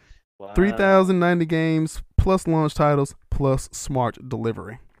 Wow. 3,090 games plus launch titles plus smart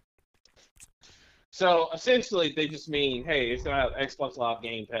delivery. So essentially, they just mean, hey, it's gonna have Xbox Live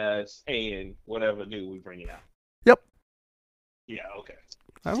Game Pass and whatever new we bring out. Yep. Yeah. Okay.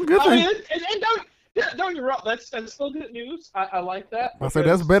 That's a good thing. Don't get wrong. That's still good news. I like that. I said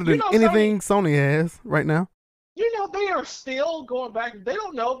that's better than anything Sony has right now. They are still going back. They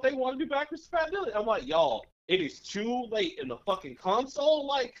don't know if they want to do backwards compatibility. I'm like, y'all, it is too late in the fucking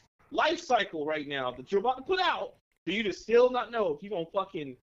console life cycle right now that you're about to put out for you to still not know if you're gonna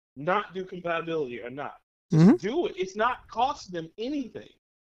fucking not do compatibility or not. Just do it. It's not costing them anything.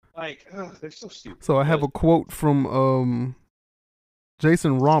 Like, they're so stupid. So I have a quote from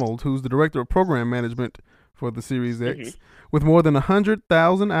Jason Ronald, who's the director of program management for the Series X. Mm-hmm. With more than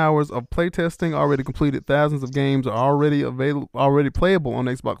 100,000 hours of playtesting already completed, thousands of games are already playable on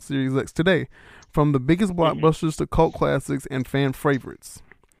Xbox Series X today, from the biggest blockbusters to cult classics and fan favorites.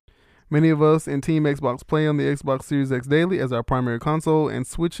 Many of us in Team Xbox play on the Xbox Series X daily as our primary console, and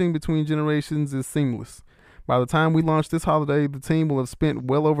switching between generations is seamless. By the time we launch this holiday, the team will have spent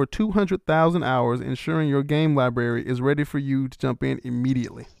well over 200,000 hours ensuring your game library is ready for you to jump in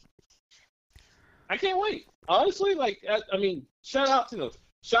immediately. I can't wait. Honestly, shout out to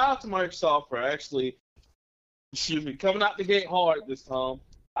Microsoft for actually, coming out the gate hard this time.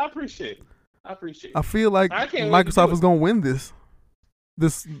 I appreciate it. I feel like Microsoft is going to win this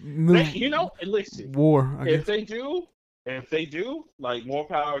new listen, war. If they do, more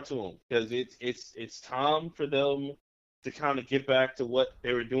power to them, because it's time for them to kind of get back to what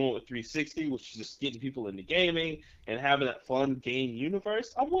they were doing with 360, which is just getting people into gaming and having that fun game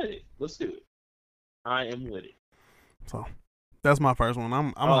universe. I'm with it. Let's do it. I am with it. So that's my first one.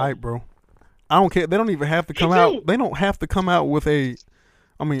 I'm Oh, hyped, bro. I don't care. They don't even have to me come out. too. They don't have to come out with a.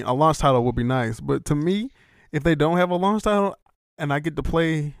 I mean, a launch title would be nice, but to me, if they don't have a launch title and I get to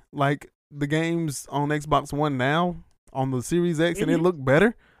play like the games on Xbox One now on the Series X and it Hmm. look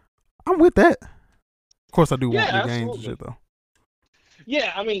better, I'm with that. Of course, I do Yeah, want new games and absolutely. shit though.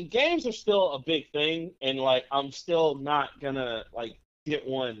 Yeah, I mean, games are still a big thing, and like I'm still not gonna like get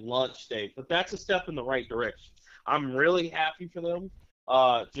one launch day, but that's a step in the right direction. I'm really happy for them.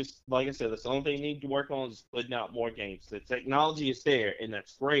 Just like I said, that's the only thing they need to work on is putting out more games. The technology is there, and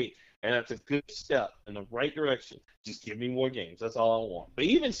that's great, and that's a good step in the right direction. Just give me more games. That's all I want. But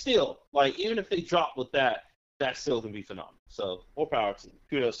even still, like even if they drop with that, that's still gonna be phenomenal. So more power to them.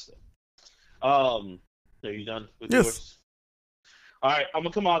 Kudos to them. Are you done with Yes, yours? All right, I'm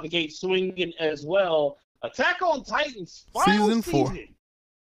gonna come out the gate swinging as well. Attack on Titan's final season 4. season.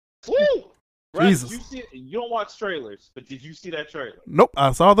 Woo! Right? Did you Jesus. see it? You don't watch trailers, but did you see that trailer? Nope.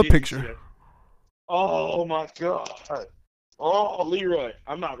 I saw the Did you see picture. that? Oh my god! Oh, Leroy,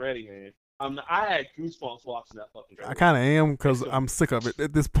 I'm not ready, man. I had goosebumps watching that fucking I trailer. kind of am It's because a, I'm sick of it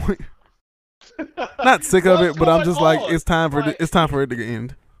at this point. Not sick of what's it, but I'm going just like on? it's time for Like, it's time for it to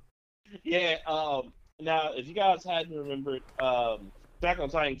end. yeah. Now, if you guys hadn't remembered, Attack on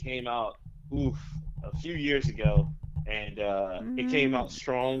Titan came out, oof, a few years ago, and it came out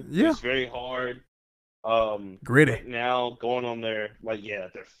strong. It Yeah, was very hard. gritty. Right now, going on their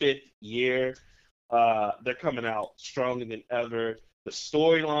 5th year. They're coming out stronger than ever. The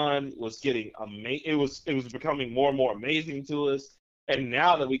storyline was getting amazing. It was becoming more and more amazing to us. And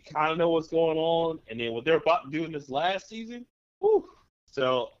now that we kind of know what's going on, and then what they're about to do in this last season, whew,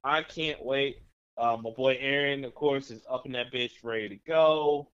 so I can't wait. My boy Aaron, of course, is up in that bitch, ready to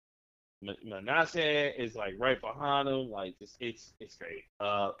go. Manasseh is like right behind him. Like it's great.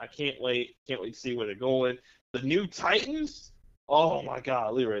 I can't wait. Can't wait to see where they're going. The new Titans. Oh my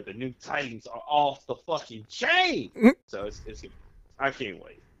God, Leroy, the new Titans are off the fucking chain. So it's I can't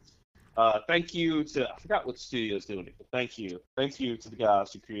wait. Thank you to I forgot what studio's doing it, but thank you to the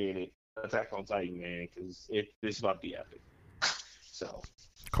guys who created Attack on Titan, man, because this is about to be epic. So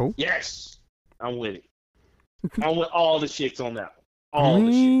Cool. yes, I'm with it. I'm with all the shits on that one. I All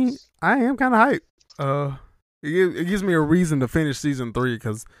the mean, shits. I am kind of hyped. It gives me a reason to finish season 3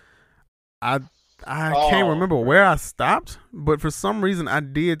 because I I can't Oh, remember where bro. I stopped, but for some reason I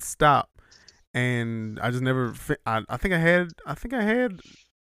did stop, and I just never. I think I had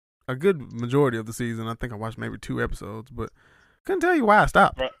a good majority of the season. I think I watched maybe 2 episodes, but couldn't tell you why I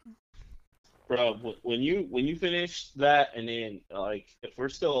stopped. Bro, bro, when you finish that, and then like if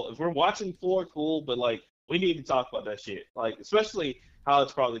we're watching 4, cool, but like we need to talk about that shit, like especially how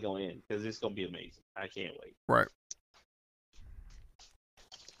it's probably going to end because it's going to be amazing. I can't wait. Right.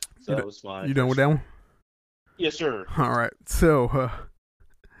 So You that d- was my you done with first that one. one? Yes, sir. All right. So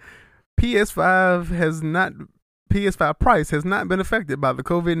PS5 has not PS5 price has not been affected by the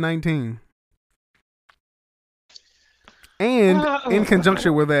COVID-19. And in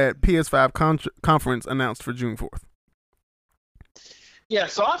conjunction with that, PS5 conference announced for June 4th. Yeah,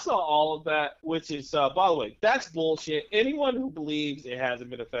 so I saw all of that, which is, by the way, that's bullshit. Anyone who believes it hasn't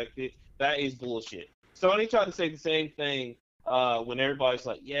been affected, that is bullshit. Sony tried to say the same thing when everybody's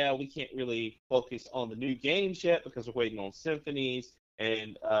like, yeah, we can't really focus on the new games yet because we're waiting on symphonies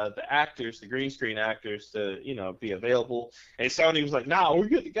and the actors, the green screen actors, to be available. And Sony was like, nah, we're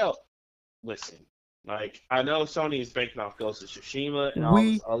good to go. Listen, like I know Sony is banking off Ghost of Tsushima and all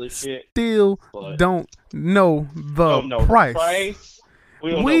this We other shit, still but don't know we the don't know the price. price. We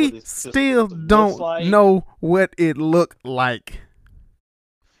don't know what We this still system looks don't like. know what it looked like.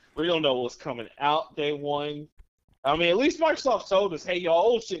 We don't know what's coming out day one. I mean, at least Microsoft told us, hey, y'all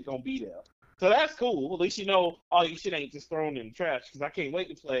old shit gonna be there. So that's cool. At least you know all your shit ain't just thrown in the trash. Because I can't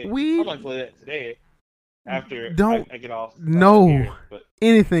wait to play. I We might play that today after don't I get off know here. But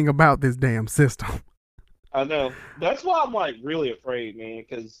anything about this damn system. I know that's why I'm like really afraid, man.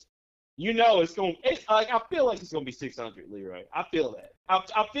 Because it's gonna. Like I feel like it's gonna be 600, Leroy. I feel that.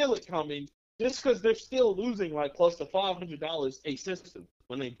 I feel it coming. Just because they're still losing like close to $500 a system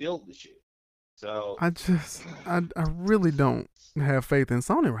when they build the shit. So I really don't have faith in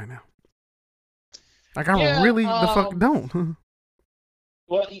Sony right now. Like I yeah, really the fuck don't.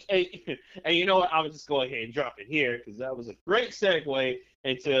 well, and you know what? I'm just go ahead and drop it here because that was a great segue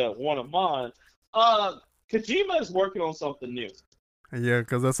into one of mine. Kojima is working on something new. Yeah,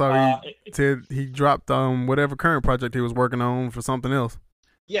 because that's all Uh, he said. He dropped whatever current project he was working on for something else.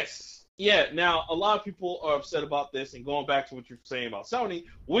 yes, yeah. Now a lot of people are upset about this, and going back to what you're saying about Sony,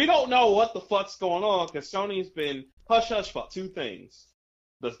 we don't know what the fuck's going on because Sony's been hush hush about two things: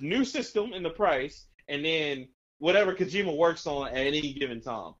 the new system and the price, and then whatever Kojima works on at any given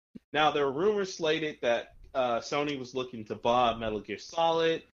time. Now, there are rumors slated that Sony was looking to buy Metal Gear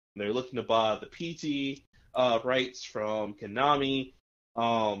Solid. They're looking to buy the PT rights from Konami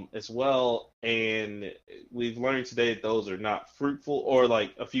as well. And we've learned today that those are not fruitful, or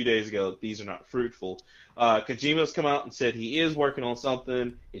like a few days ago, these are not fruitful. Kojima's come out and said he is working on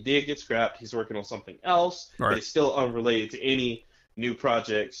something. It did get scrapped. He's working on something else, right. But it's still unrelated to any new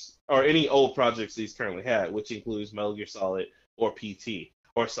projects or any old projects he's currently had, which includes Metal Gear Solid or PT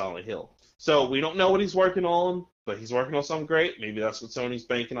or Silent Hill. So we don't know what he's working on, but he's working on something great. Maybe that's what Sony's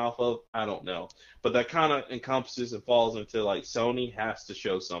banking off of. I don't know. But that kind of encompasses and falls into like Sony has to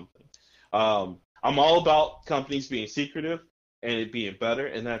show something. I'm all about companies being secretive and it being better,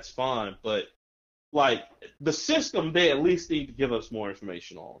 and that's fine. But like the system, they at least need to give us more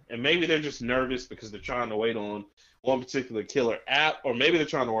information on. And maybe they're just nervous because they're trying to wait on one particular killer app, or maybe they're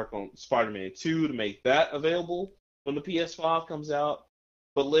trying to work on Spider-Man 2 to make that available when the PS5 comes out.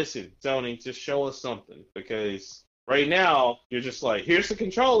 But listen, Sony, just show us something, because right now you're just like, here's the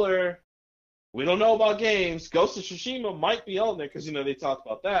controller. We don't know about games. Ghost of Tsushima might be on there because, they talked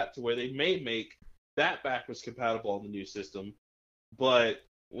about that to where they may make that backwards compatible on the new system. But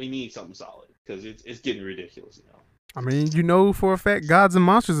we need something solid because it's getting ridiculous now. I mean, for a fact Gods and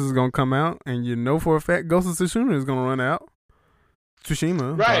Monsters is going to come out, and for a fact Ghost of Tsushima is going to run out.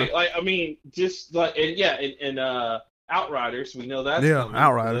 Tsushima. Right. Like, I mean, just like, and Outriders, we know that's coming.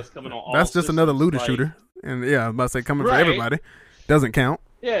 Outriders. That's coming on all That's just systems, another looter shooter. And I'm about to say coming for everybody. Doesn't count.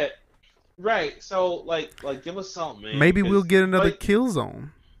 Yeah. Right. So, like give us something, man. Maybe we'll get another Killzone.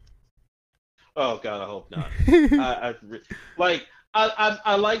 Oh, God, I hope not.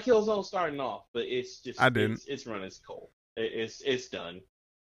 I like Killzone starting off, but it's just it's run its cold. It's done.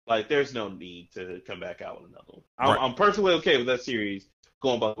 Like, there's no need to come back out with another one. I'm perfectly okay with that series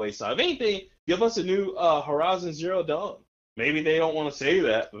going by the wayside. If anything, give us a new Horizon Zero Dawn. Maybe they don't want to say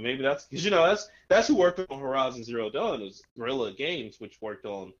that, but maybe that's because that's who worked on Horizon Zero Dawn was Guerrilla Games, which worked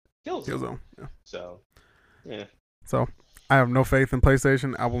on Killzone. Yeah. So, yeah. So, I have no faith in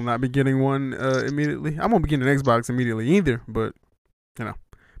PlayStation. I will not be getting one immediately. I won't be getting an Xbox immediately either, but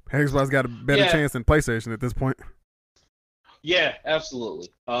Xbox got a better chance than PlayStation at this point. Yeah, absolutely.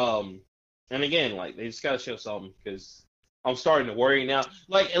 And again, like, they just got to show something, because I'm starting to worry now.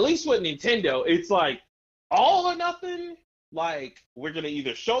 Like, at least with Nintendo, it's like all or nothing. Like, we're going to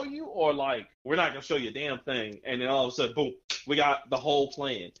either show you or, like, we're not going to show you a damn thing. And then all of a sudden, boom, we got the whole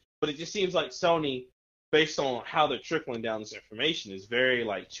plan. But it just seems like Sony, based on how they're trickling down this information, is very,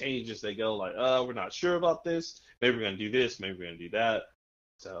 like, change as they go. Like, we're not sure about this. Maybe we're going to do this. Maybe we're going to do that.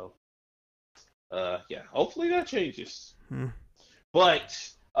 So, hopefully that changes. But,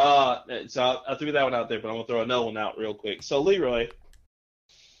 so I threw that one out there, but I'm going to throw another one out real quick. So, Leroy,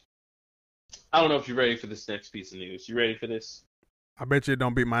 I don't know if you're ready for this next piece of news. You ready for this? I bet you it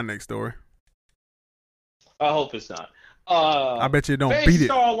don't beat my next story. I hope it's not. I bet you it don't Phantasy beat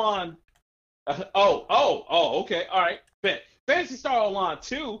Star Online. Okay. All right. Bet. Phantasy Star Online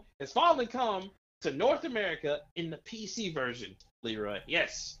 2 has finally come to North America in the PC version, Leroy.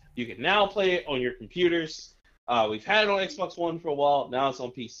 Yes, you can now play it on your computers. We've had it on Xbox One for a while. Now it's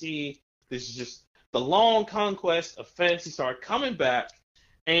on PC. This is just the long conquest of Phantasy Star coming back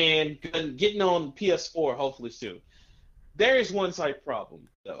and getting on PS4 hopefully soon. There is one slight problem,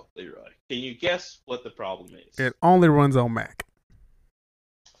 though, Leroy. Can you guess what the problem is? It only runs on Mac.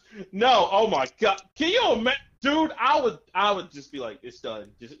 No, oh my God. Can you imagine? Dude, I would just be like, it's done.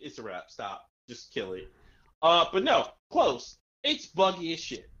 It's a wrap. Stop. Just kill it. But no, close. It's buggy as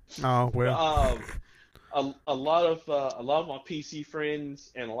shit. Oh, well. A lot of my PC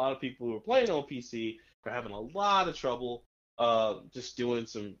friends and a lot of people who are playing on PC are having a lot of trouble just doing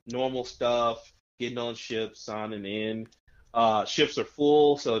some normal stuff, getting on ships, signing in. Ships are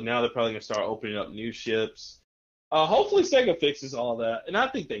full, so now they're probably going to start opening up new ships. Hopefully Sega fixes all that, and I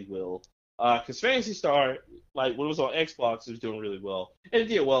think they will. Because Phantasy Star, like, when it was on Xbox, it was doing really well. And it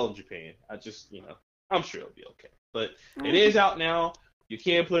did well in Japan. I'm sure it'll be okay. But it is out now. You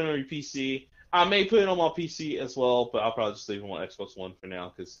can put it on your PC. I may put it on my PC as well, but I'll probably just leave it on Xbox One for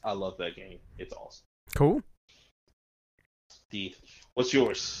now because I love that game. It's awesome. Cool. Steve, what's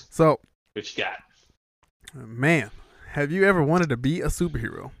yours? So, what you got? Man, have you ever wanted to be a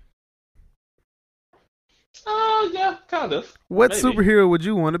superhero? Yeah, kind of. What superhero would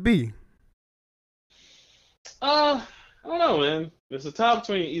you want to be? I don't know, man. There's a tie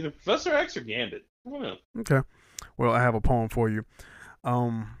between either Professor X or Gambit. I don't know. Okay. Well, I have a poem for you.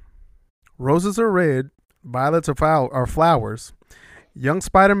 Roses are red, violets are flowers. Young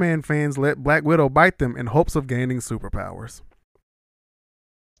Spider-Man fans let Black Widow bite them in hopes of gaining superpowers.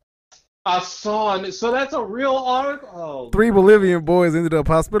 I saw it. So that's a real article. Oh, 3 Bolivian boys ended up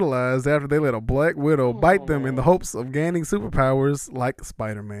hospitalized after they let a black widow bite them in the oh hopes of gaining superpowers like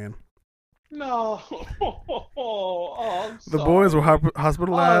Spider-Man. no. Oh, I'm The boys were sorry. Oh,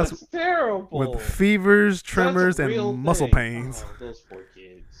 hospitalized that's with terrible. fevers, So that's a tremors, and real muscle thing. pains. Oh, those poor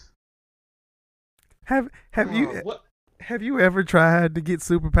kids. Have Oh, you what? have you ever tried to get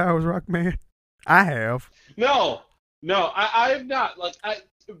superpowers, Rockman? I have. No, no, I have not. Like, I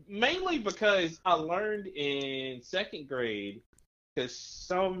mainly because I learned in second grade because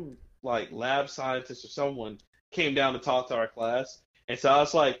some like lab scientist or someone came down to talk to our class, and so I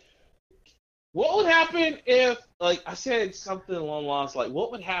was like, what would happen if, like, I said something along the lines like,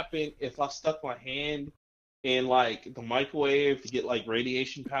 what would happen if I stuck my hand in like the microwave to get like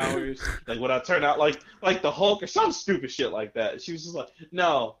radiation powers? Like, would I turn out like the Hulk or some stupid shit like that? She was just like,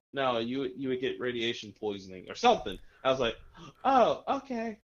 no, no, you would get radiation poisoning or something. I was like, oh,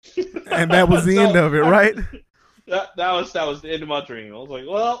 okay. And that was the end So of it, right? that was the end of my dream. I was like,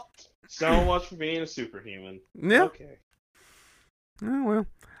 well, so much for being a superhuman. Yeah. Okay. Oh, well,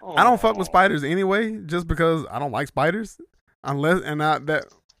 I don't fuck with Oh. spiders anyway, just because I don't like spiders. Unless and I that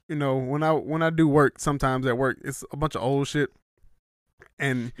when I do work, sometimes at work it's a bunch of old shit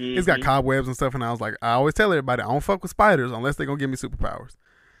and it's got Mm-hmm. cobwebs and stuff. And I was like, I always tell everybody I don't fuck with spiders unless they're gonna give me superpowers.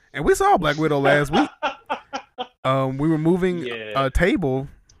 And we saw Black Widow last week. We were moving Yeah. a table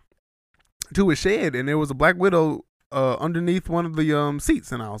to a shed, and there was a Black Widow underneath one of the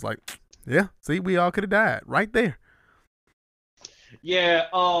seats, and I was like, yeah, see, we all could have died right there. Yeah,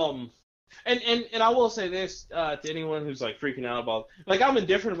 and I will say this to anyone who's like freaking out about, like, I'm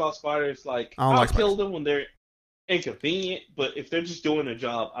indifferent about spiders. Like, I don't I'll like kill spiders. them when they're inconvenient, but if they're just doing their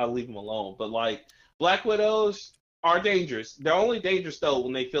job, I'll leave them alone. But like, Black Widows are dangerous. They're only dangerous though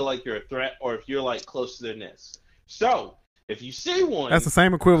when they feel like you're a threat or if you're like close to their nest. So if you see That's one, the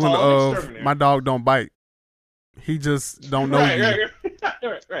same equivalent call an of exterminator. my dog don't bite. He just don't know Right, you.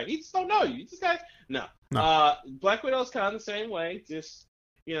 right. He just don't know you. You just got no. No. Black Widow's kind of the same way. Just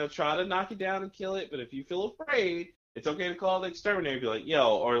try to knock it down and kill it. But if you feel afraid, it's okay to call the exterminator and be like,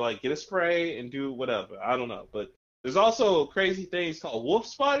 yo, or like get a spray and do whatever. I don't know. But there's also crazy things called wolf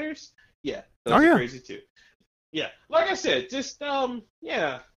spiders. Yeah, those Oh are yeah. crazy too. Yeah, like I said, just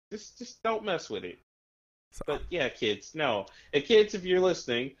just don't mess with it. So, But yeah, kids, no. And kids, if you're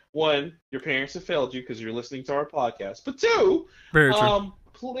listening, one, your parents have failed you because you're listening to our podcast. But two, very true.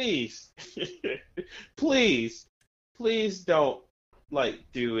 please, please, please don't like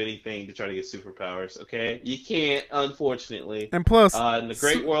do anything to try to get superpowers. Okay, you can't, unfortunately. And plus, In the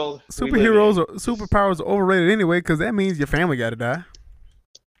great world we live superheroes in, or superpowers are overrated anyway because that means your family got to die.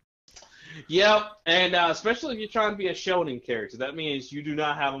 Yep, and especially if you're trying to be a shonen character, that means you do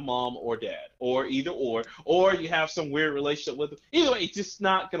not have a mom or dad, or either or you have some weird relationship with them. Either way, it's just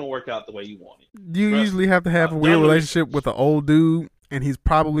not gonna work out the way you want it. You Trust usually me. have to have a I've weird done the relationship research. with an old dude, and he's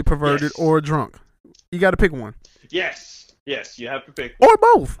probably perverted Yes, or drunk. You got to pick one yes, you have to pick or one.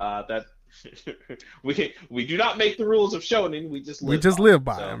 both. That we do not make the rules of shonen. We just We live just by live them.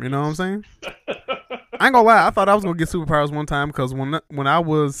 by So them. You know what I'm saying? yes. I ain't gonna lie. I thought I was gonna get superpowers one time because when I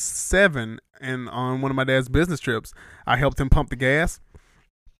was 7 and on one of my dad's business trips, I helped him pump the gas.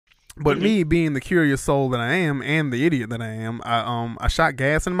 But Mhm. me being the curious soul that I am and the idiot that I am, I shot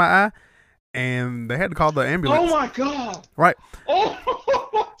gas in my eye, and they had to call the Oh ambulance. my god! Right.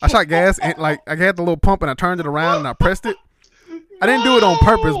 Oh, I shot gas and like I had the little pump and I turned it around and I pressed it. I didn't do it on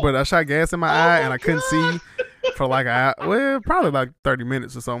purpose, but I shot gas in my eye and I couldn't see for like probably like 30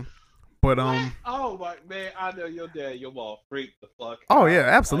 minutes or so. But oh my man, I know your dad, your mom freaked the fuck oh out. yeah,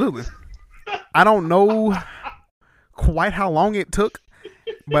 absolutely. I don't know quite how long it took,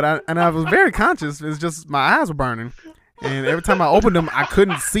 but I was very conscious. It's just my eyes were burning, and every time I opened them, I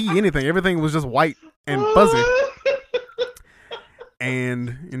couldn't see anything. Everything was just white and fuzzy.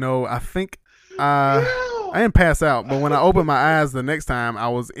 And I think I didn't pass out, but when I opened my eyes the next time, I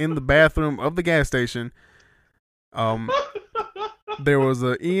was in the bathroom of the gas station. There was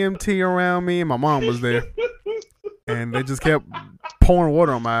a EMT around me, and my mom was there, and they just kept pouring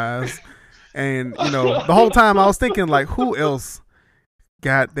water on my eyes. And the whole time I was thinking, like, who else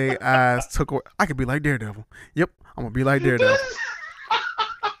got their eyes took away? I could be like Daredevil. Yep, I'm gonna be like Daredevil.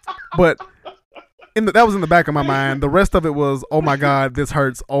 But that was in the back of my mind. The rest of it was, oh my god, this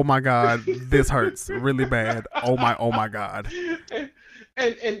hurts. Oh my god, this hurts really bad. Oh my god.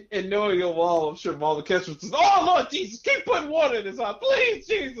 And knowing your mom, I'm sure Mama Ketchum says, "Oh Lord Jesus, keep putting water in his eye, please,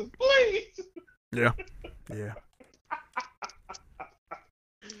 Jesus, please." Yeah.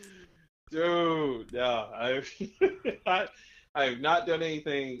 Dude, no, I I have not done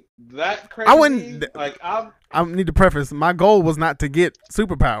anything that crazy. I wouldn't. Like I need to preface. My goal was not to get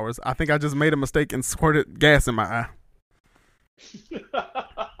superpowers. I think I just made a mistake and squirted gas in my eye.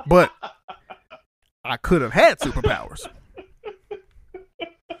 But I could have had superpowers.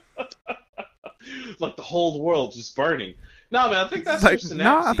 Like the whole world just burning. No, man, I think that's like, your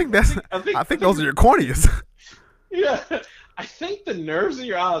no. I think that's. I think those are your corneas. Yeah, I think the nerves in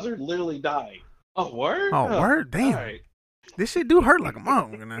your eyes are literally dying. Oh, word? Oh, word? Damn. Right. This shit do hurt like a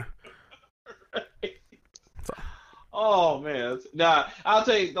motherfucker now. Right. So. Oh, man. Nah, I'll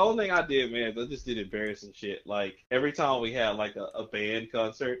tell you, the only thing I did, man, I just did embarrassing shit. Like, every time we had, like, a band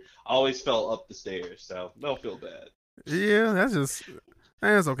concert, I always fell up the stairs, so don't feel bad. Yeah, that's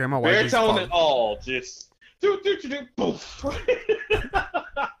okay. My wife is baritone and all, just poof.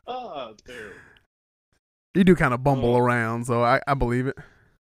 Oh, dude. You do kind of bumble around, so I believe it.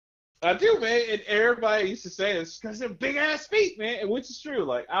 I do, man, and everybody used to say it's because they're big ass feet, man, and which is true.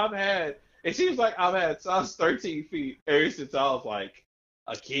 Like it seems like I've had size 13 feet ever since I was like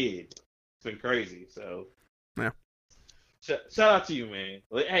a kid. It's been crazy. So yeah, shout out to you, man.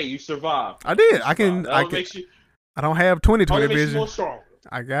 Like, hey, you survived. I did. I don't have 20/20 vision. More stronger.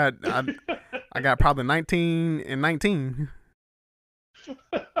 I got probably 19 and 19.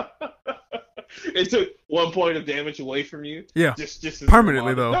 It took 1 point of damage away from you. Yeah, just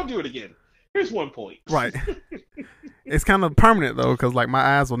permanently though. Don't do it again. Here's 1 point. Right. It's kind of permanent though, because like my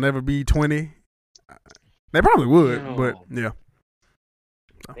eyes will never be 20. They probably would, but yeah.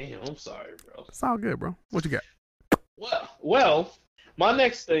 So. Damn, I'm sorry, bro. It's all good, bro. What you got? Well, my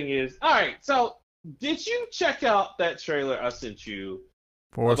next thing is all right. So, did you check out that trailer I sent you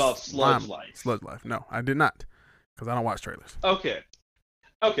about Sludge Life? Sludge Life. No, I did not, because I don't watch trailers. Okay.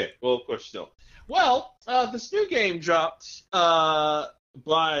 Well, of course, still. Well, this new game dropped by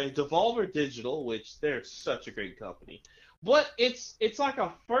Devolver Digital, which they're such a great company. But it's like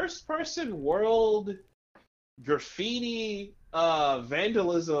a first-person world graffiti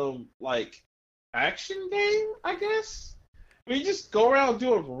vandalism like action game, I guess. I mean, you just go around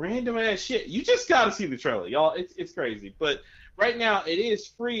doing random ass shit. You just gotta see the trailer, y'all. It's crazy. But right now, it is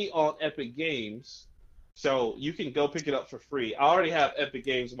free on Epic Games. So you can go pick it up for free. I already have Epic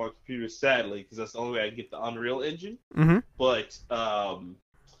Games on my computer, sadly, because that's the only way I can get the Unreal Engine. Mm-hmm. But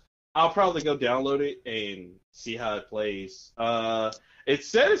I'll probably go download it and see how it plays. It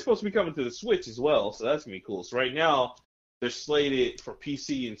said it's supposed to be coming to the Switch as well, so that's going to be cool. So right now, they're slated for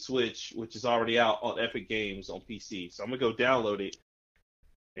PC and Switch, which is already out on Epic Games on PC. So I'm going to go download it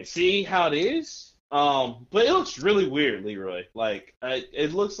and see how it is. But it looks really weird, Leroy. Like,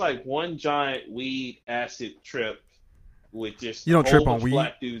 it looks like one giant weed acid trip with just you don't trip on weed.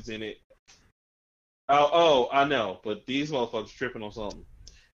 Black dudes in it. Oh, I know, but these motherfuckers tripping on something.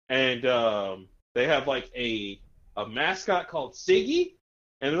 And they have like a mascot called Siggy,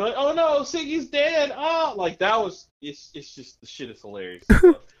 and they're like, "Oh no, Siggy's dead!" Oh, like it's just the shit is hilarious.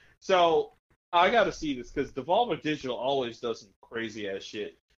 So I got to see this because Devolver Digital always does some crazy ass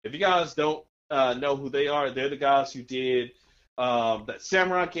shit. If you guys don't know who they are, they're the guys who did that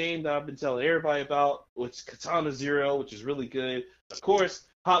samurai game that I've been telling everybody about, which is Katana Zero, which is really good. Of course,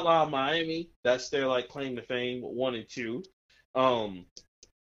 Hotline Miami, that's their like claim to fame 1 and 2.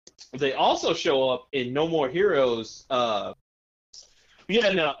 They also show up in No More Heroes.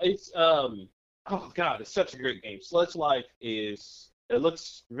 It's oh god, it's such a great game. Sludge Life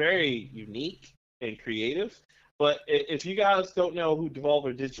looks very unique and creative. But if you guys don't know who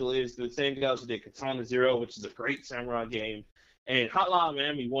Devolver Digital is, the same guys who did Katana Zero, which is a great samurai game, and Hotline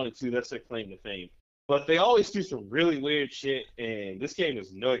Miami 1 and 2, that's their claim to fame. But they always do some really weird shit, and this game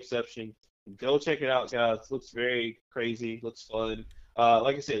is no exception. Go check it out, guys. It looks very crazy. Looks fun.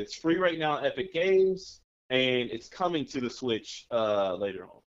 Like I said, it's free right now on Epic Games, and it's coming to the Switch later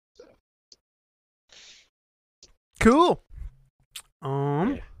on. Cool.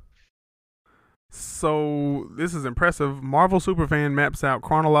 Yeah. So this is impressive. Marvel Superfan maps out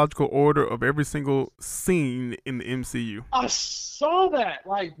chronological order of every single scene in the MCU. I saw that.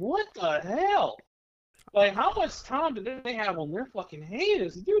 Like, what the hell? Like, how much time did they have on their fucking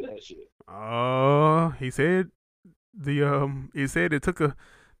hands to do that shit? He said it took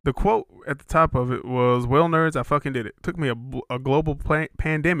the quote at the top of it was, "Well, nerds, I fucking did it. Took me a global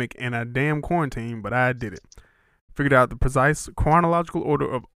pandemic and a damn quarantine, but I did it. Figured out the precise chronological order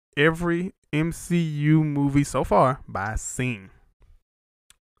of every MCU movie so far by scene."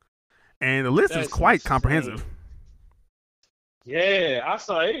 And the list is quite insane. Comprehensive. Yeah, I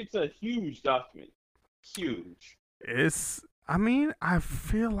saw it. It's a huge document. Huge. I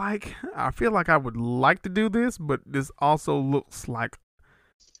feel like I would like to do this, but this also looks like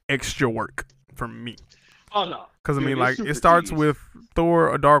extra work for me. Oh no. Because I Dude, mean, it's like super it starts tedious. with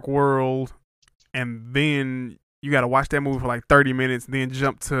Thor: A Dark World, and then you got to watch that movie for like 30 minutes, then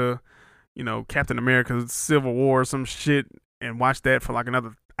jump to, Captain America's Civil War or some shit, and watch that for like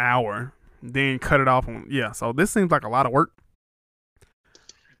another hour, then cut it off. So this seems like a lot of work.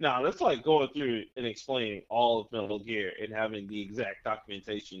 No, that's like going through and explaining all of Metal Gear and having the exact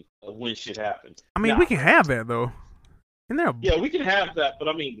documentation of when shit happened. I mean, we Nah, can have that though. Isn't there? yeah, we can have that, but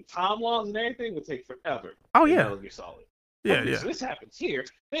I mean, the timelines and everything would take forever. Oh in yeah, Metal Gear Solid. yeah, Okay, yeah. so this happens here,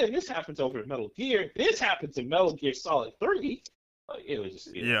 then this happens over in Metal Gear, this happens in Metal Gear Solid 3. Like, it would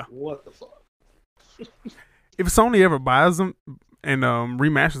just be like, what the fuck? If Sony ever buys them and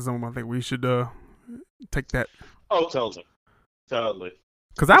remasters them, I think we should take that. Oh, totally.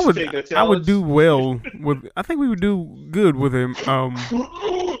 Because I would do well with. I think we would do good with him.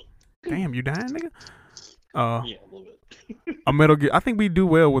 Damn, you dying, nigga? Yeah, a little bit. A Metal Gear. I think we do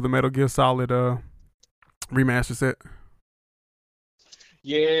well with a Metal Gear Solid remaster set.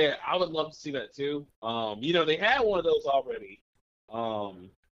 Yeah, I would love to see that too. They had one of those already.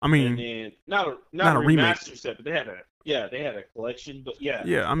 I mean, and then not a remaster set, but they had a collection. But yeah,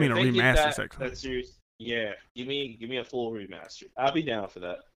 I mean a remaster section. That series, yeah, give me a full remaster. I'll be down for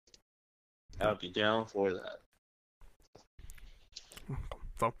that. I'll be down for that.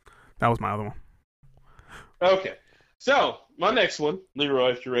 So that was my other one. Okay, so my next one,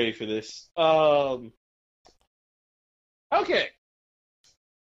 Leroy, if you're ready for this. Okay.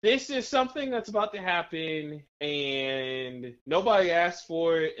 This is something that's about to happen, and nobody asked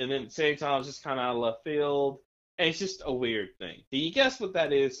for it, and then at the same time, it's just kind of out of left field, and it's just a weird thing. Do you guess what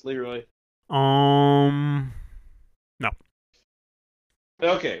that is, Leroy? No.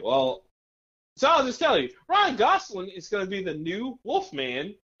 Okay, well, so I'll just tell you, Ryan Gosling is going to be the new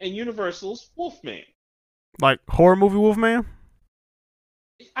Wolfman in Universal's Wolfman. Like horror movie Wolfman?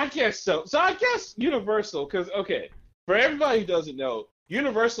 I guess so. So I guess Universal, because, okay, for everybody who doesn't know,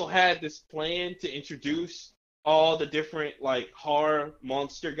 Universal had this plan to introduce all the different like horror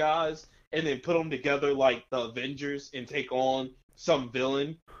monster guys and then put them together like the Avengers and take on some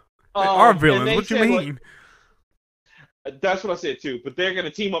villain. They are villains. What you mean? That's what I said too. But they're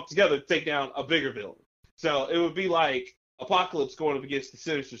gonna team up together to take down a bigger villain. So it would be like Apocalypse going up against the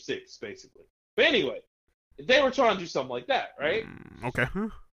Sinister Six, basically. But anyway, they were trying to do something like that, right? Okay.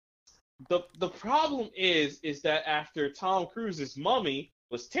 The problem is that after Tom Cruise's Mummy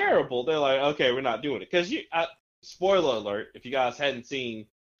was terrible, they're like, okay, we're not doing it. Because spoiler alert, if you guys hadn't seen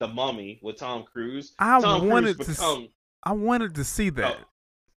The Mummy with Tom Cruise, I wanted to see that.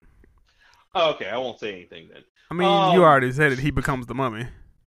 Oh, okay, I won't say anything then. I mean, you already said it. He becomes the Mummy.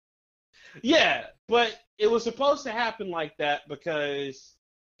 Yeah, but it was supposed to happen like that because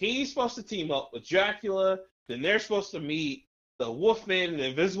he's supposed to team up with Dracula, then they're supposed to meet the Wolfman and the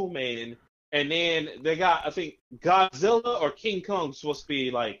Invisible Man, and then they got, I think, Godzilla or King Kong supposed to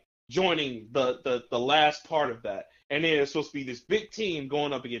be like joining the last part of that, and then it's supposed to be this big team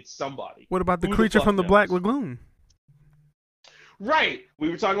going up against somebody. What about the creature from the Black Lagoon? Right, we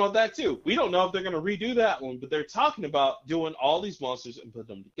were talking about that too. We don't know if they're going to redo that one, but they're talking about doing all these monsters and put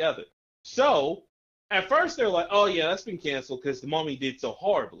them together. So at first they're like, "Oh yeah, that's been canceled because the Mummy did so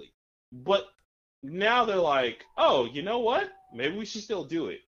horribly," but now they're like, "Oh, you know what? Maybe we should still do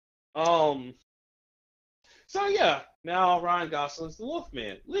it." So yeah, now Ryan Gosling's the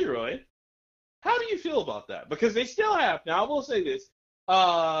Wolfman. Leroy, how do you feel about that? Because they still have, now I will say this,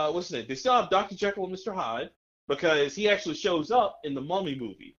 what's his name? They still have Dr. Jekyll and Mr. Hyde because he actually shows up in the Mummy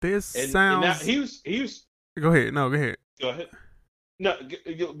movie. He was. Go ahead. No, go ahead. Go ahead. No,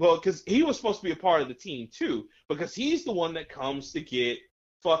 well, because he was supposed to be a part of the team too, because he's the one that comes to get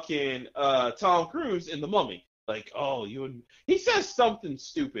fucking Tom Cruise in the Mummy. Like, oh, he says something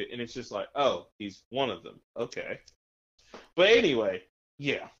stupid, and it's just like, oh, he's one of them. Okay. But anyway,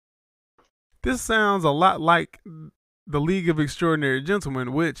 yeah. This sounds a lot like the League of Extraordinary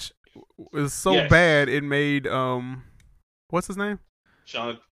Gentlemen, which was so bad it made what's his name?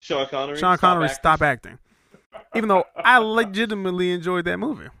 Sean Connery. Sean Connery stop acting. Even though I legitimately enjoyed that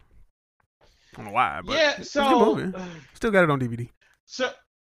movie. I don't know why, but it's a good movie. Still got it on DVD.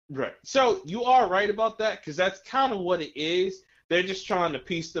 Right. So you are right about that, because that's kind of what it is. They're just trying to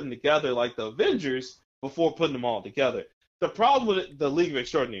piece them together like the Avengers before putting them all together. The problem with the League of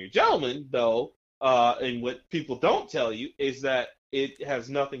Extraordinary Gentlemen, though, and what people don't tell you, is that it has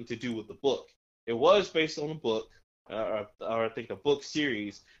nothing to do with the book. It was based on a book, or I think a book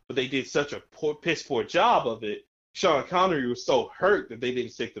series, but they did such a piss poor job of it. Sean Connery was so hurt that they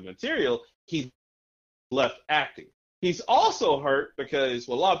didn't stick the material, he left acting. He's also hurt because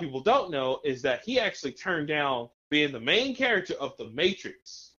what a lot of people don't know is that he actually turned down being the main character of The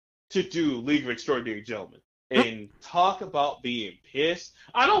Matrix to do League of Extraordinary Gentlemen. And talk about being pissed.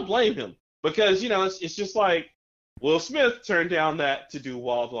 I don't blame him because, it's just like Will Smith turned down that to do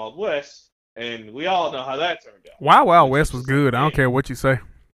Wild Wild West, and we all know how that turned out. Wild Wild West was good. I don't care what you say.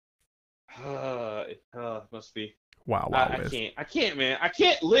 It must be. Wild Wild West. I can't, man. I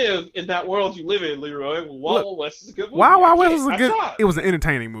can't live in that world you live in, Leroy. Wild Wild West is a good movie. Wild Wild West was a good. It was an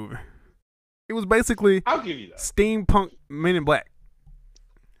entertaining movie. It was basically I'll give you that. Steampunk Men in Black,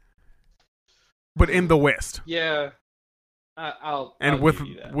 but in the West. Yeah, I'll with give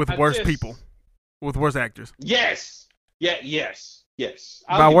you that. worse people, with worse actors. Yes. Yeah. Yes.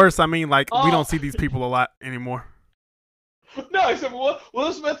 By worse, I mean like we don't see these people a lot anymore. No, except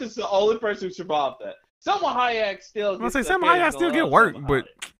Will Smith is the only person who survived that. Salma Hayek still. Salma Hayek still get work, but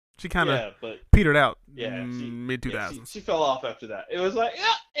she kind of petered out. Yeah, mid 2000s. She fell off after that. It was like,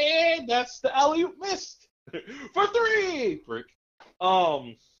 and that's the alley-oop missed for 3. Frick.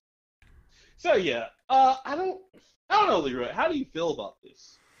 So yeah, I don't know, Leroy. How do you feel about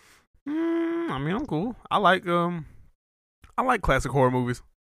this? I mean, I'm cool. I like classic horror movies.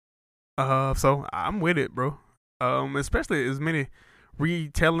 So I'm with it, bro. Especially as many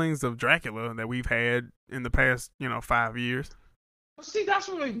retellings of Dracula that we've had in the past, 5 years. Well, see, that's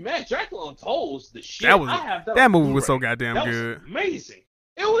what we meant. Dracula Untold was the shit. That movie was so goddamn good. Was amazing.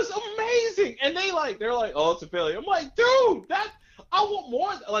 It was amazing, and they're like, oh, it's a failure. I'm like, dude, I want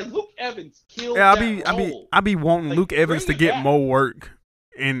more. Like Luke Evans killed. Yeah, I be wanting Luke Evans to get more work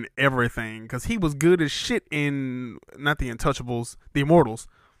in everything because he was good as shit in not the Untouchables, the Immortals,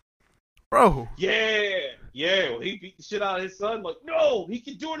 bro. Yeah, well, he beat the shit out of his son. Like, no, he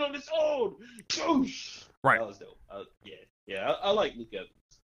can do it on his own. Goosh. Right. That was dope. I like Luke Evans.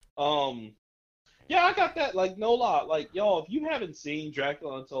 Yeah, I got that. Like, no lie. Like, y'all, if you haven't seen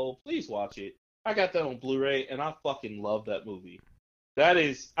Dracula Untold, please watch it. I got that on Blu-ray, and I fucking love that movie. That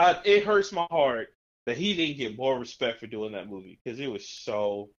is, it hurts my heart that he didn't get more respect for doing that movie because it was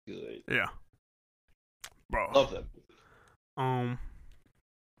so good. Yeah, bro, love that movie.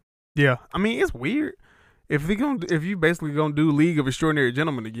 Yeah, I mean it's weird if you basically gonna do League of Extraordinary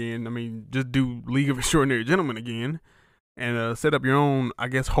Gentlemen again. I mean, just do League of Extraordinary Gentlemen again and set up your own, I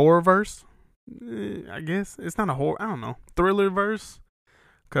guess, horror verse. I guess it's not a horror. I don't know, thriller verse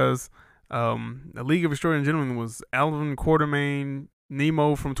because the League of Extraordinary Gentlemen was Alvin Quatermain,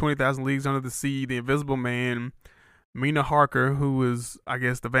 Nemo from 20,000 Leagues Under the Sea, The Invisible Man, Mina Harker, who was, I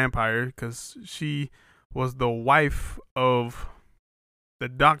guess, the vampire, because she was the wife of the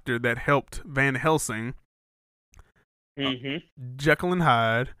doctor that helped Van Helsing. Jekyll and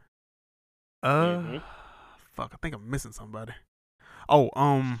Hyde. Fuck, I think I'm missing somebody. Oh,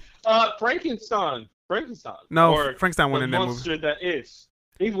 Frankenstein. No, Frankenstein wasn't in that movie. Monster that is.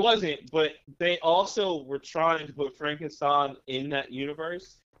 He wasn't, but they also were trying to put Frankenstein in that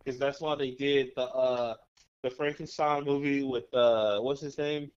universe because that's why they did the Frankenstein movie with what's his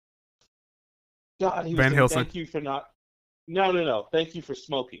name? God, he was Van Helsing. Thank you for not. No. Thank you for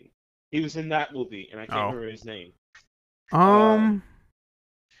smoking. He was in that movie, and I can't remember his name.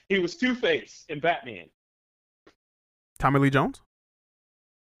 He was Two-Face in Batman. Tommy Lee Jones?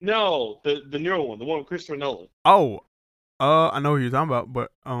 No, the newer one, the one with Christopher Nolan. Oh. I know who you're talking about,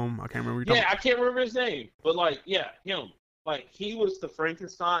 but I can't remember. Who you're talking about. I can't remember his name, but him. Like he was the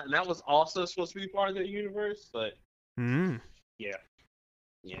Frankenstein, and that was also supposed to be part of the universe. But yeah,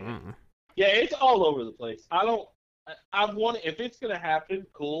 it's all over the place. I want if it's gonna happen,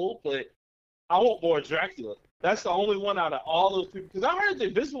 cool, but I want more Dracula. That's the only one out of all those people because I heard the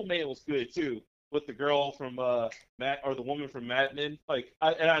Invisible Man was good too, with the girl from the woman from Mad Men. Like,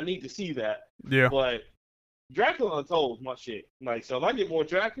 I need to see that. Yeah, but. Dracula Untold is my shit. Like, so if I get more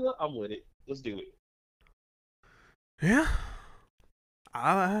Dracula, I'm with it. Let's do it. Yeah.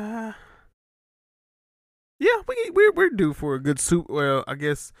 Yeah, we're due for a good super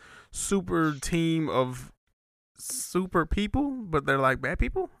team of super people, but they're like bad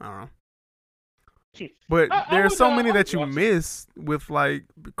people. I don't know. But there are so many that you miss with like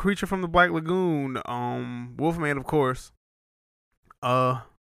Creature from the Black Lagoon, Wolfman, of course.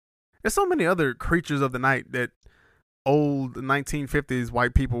 There's so many other creatures of the night that old 1950s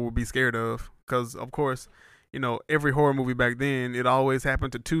white people would be scared of. Because, of course, every horror movie back then, it always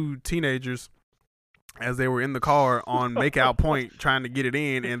happened to two teenagers as they were in the car on Makeout Point trying to get it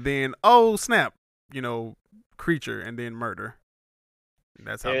in. And then, oh, snap, creature and then murder.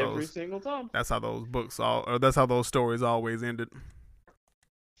 That's how every single time. That's how those that's how those stories always ended.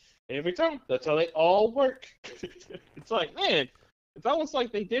 Every time. That's how they all work. It's like, man. It's almost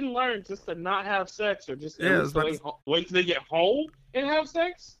like they didn't learn just to not have sex, or just at Yeah, least wait till they get home and have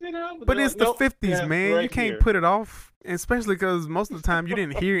sex, you know? but they're it's like, the nope, 50s, yeah, man. right You can't here. put it off, especially because most of the time you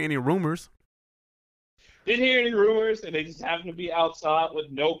didn't hear any rumors. Didn't hear any rumors, and they just happen to be outside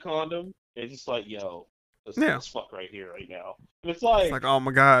with no condom. They're just like, yo, Yeah, let's fuck right here, right now. And it's it's like, like, oh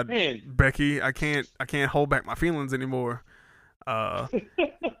my God, man. Becky, I can't hold back my feelings anymore. Uh,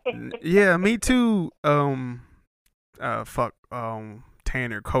 yeah, me too. Fuck,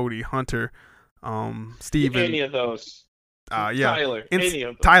 Tanner, Cody, Hunter, Steven. Any of those. Yeah, Tyler, any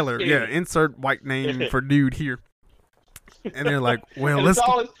of those. Tyler, Any. yeah, insert white name for dude here. And they're like, well, and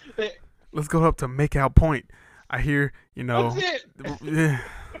let's go up to make out point. I hear, you know. That's it.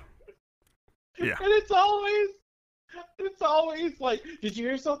 Yeah. And it's always like, did you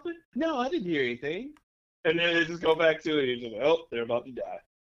hear something? No, I didn't hear anything. And then they just go back to it, and you're just like, oh, they're about to die.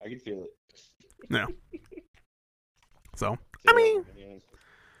 I can feel it. Yeah. So, I mean,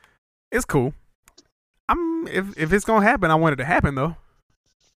 it's cool. If it's gonna happen, I want it to happen though.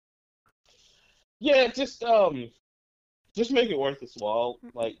 Yeah, just make it worth its while.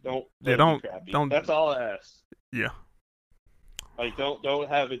 Like, don't be crappy. That's all I ask. Yeah. Like, don't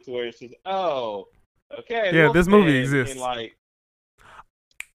have it to where it says, oh, okay. Yeah, this movie exists. And like,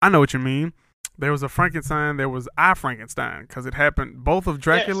 I know what you mean. There was a Frankenstein. There was I Frankenstein, because it happened. Both of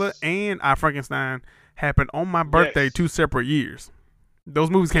Dracula and I Frankenstein happened on my birthday 2 separate years. Those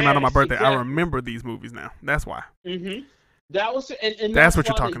movies came out on my birthday. Exactly. I remember these movies now. That's why. Mm-hmm. That was and that's what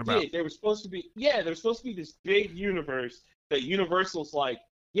you're talking about. They were supposed to be this big universe that Universal's like,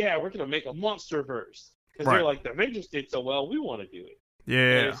 yeah, we're gonna make a MonsterVerse because they're like, the Avengers did so well, we want to do it.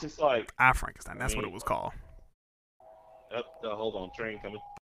 Yeah. And it's just like I Frankenstein. That's what it was called. Hold on, train coming.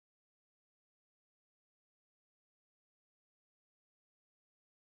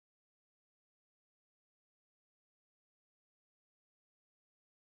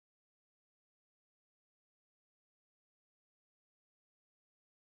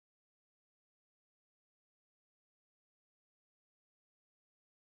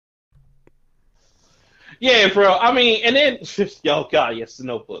 Yeah, bro. I mean, and then, yo, God, yes, the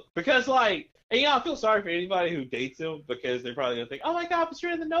Notebook. Because, like, and I feel sorry for anybody who dates him, because they're probably going to think, oh my God, but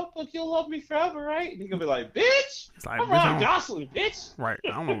you're in the Notebook, you'll love me forever, right? And he's going to be like, bitch, I'm Ryan Gosling, bitch. Right. I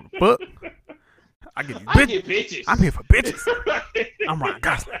don't know what the fuck. I get bitches. I'm here for bitches. I'm Ryan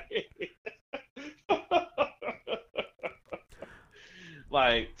Gosling.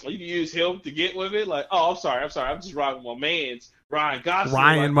 Like, you can use him to get with it. Like, oh, I'm sorry. I'm just riding my man's Ryan Gosling.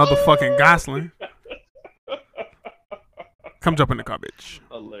 Ryan motherfucking Gosling. Come jump in the car, bitch.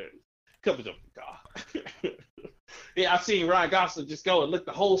 Hilarious. Come jump in the car. Yeah, I've seen Ryan Gosling just go and lick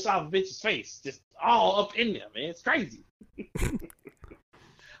the whole side of a bitch's face. Just all up in there, man. It's crazy.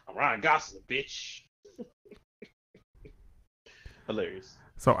 I'm Ryan Gosling, bitch. Hilarious.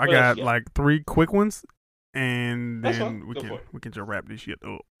 So I got like 3 quick ones, and then we can just wrap this shit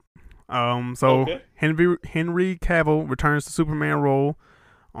up. Henry Cavill returns to Superman role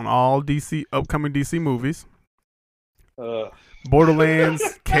on all upcoming DC movies. Borderlands.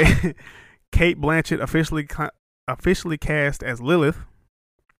 Kate Blanchett officially cast as Lilith.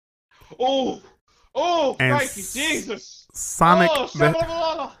 Oh, thank you, Jesus. Sonic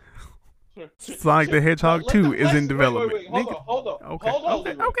the Hedgehog 2 is in development. Wait, hold on. Okay.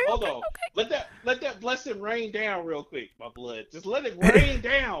 Let that blessing rain down real quick, my blood. Just let it rain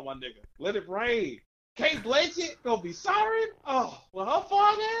down, my nigga. Let it rain. Kate Blanchett gonna be sorry? Oh, well, her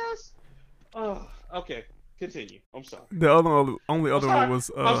fine ass? Oh, okay. Continue. I'm sorry. The only other one was.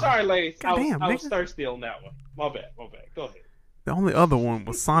 I'm sorry, ladies. I was nigga. thirsty on that one. My bad. Go ahead. The only other one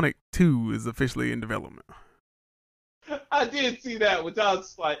was Sonic 2 is officially in development. I did see that, which I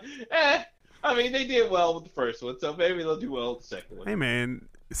was like, I mean, they did well with the first one, so maybe they'll do well with the second one. Hey, man,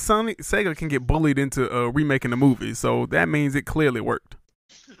 Sega can get bullied into remaking the movie, so that means it clearly worked.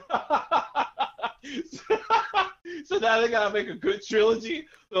 So now they gotta make a good trilogy.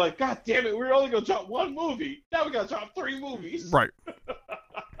 They're like, God damn it, we're only gonna drop 1 movie. Now we gotta drop 3 movies. Right.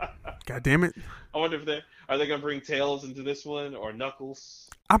 God damn it. I wonder if are they gonna bring Tails into this one, or Knuckles?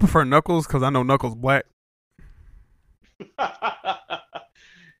 I prefer Knuckles because I know Knuckles black.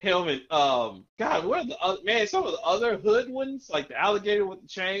 Him and God, what are the some of the other hood ones, like the alligator with the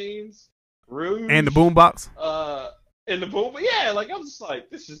chains, Rouge, and the boombox. And the boom, yeah, like I'm just like,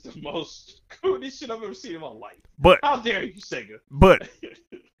 this is the most coolest shit I've ever seen in my life. But how dare you, Sega? But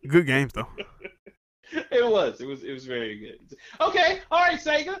good games though. It was very good. Okay, all right,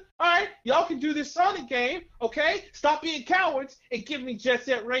 Sega. All right, y'all can do this Sonic game. Okay, stop being cowards and give me Jet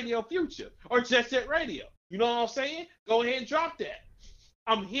Set Radio Future or Jet Set Radio. You know what I'm saying? Go ahead and drop that.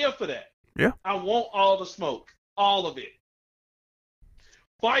 I'm here for that. Yeah. I want all the smoke, all of it.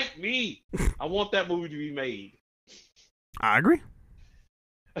 Fight me. I want that movie to be made. I agree.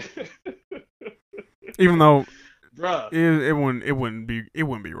 Even though, bruh, it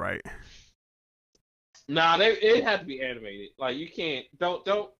wouldn't be right. Nah, it had to be animated. Like you can't don't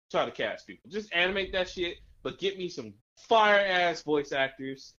try to cast people. Just animate that shit, but get me some fire ass voice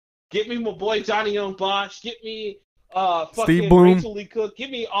actors. Get me my boy Johnny Young Bosch. Get me Steve fucking Bloom. Rachel Lee Cook. Give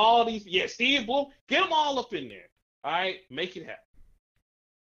me all these. Yeah, Steve Bloom. Get them all up in there. All right, make it happen.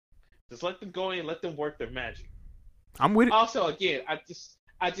 Just let them go in, let them work their magic. I'm with it. Also, again, I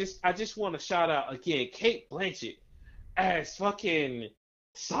just want to shout out again Kate Blanchett as fucking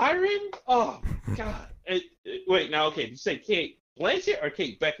Siren. Oh God. Wait, now okay, did you say Kate Blanchett or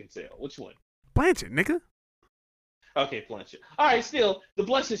Kate Beckinsale? Which one? Blanchett, nigga. Okay, Blanchett. All right, still the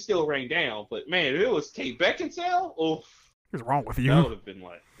blessings still rain down, but man, if it was Kate Beckinsale, oh, What's wrong with you? that would have been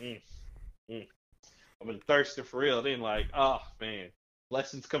like, I've been thirsting for real. Then like, oh man,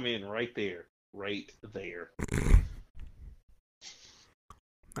 blessings come in right there.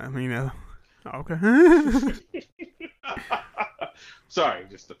 I mean, okay. Sorry,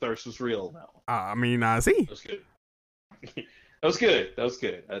 just the thirst was real now. I mean, I see. That was good. That was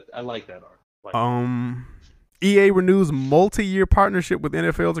good. I like that art. EA renews multi-year partnership with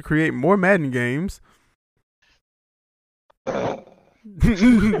NFL to create more Madden games. Because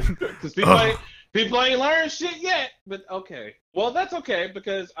people ain't learned shit yet. But okay. Well, that's okay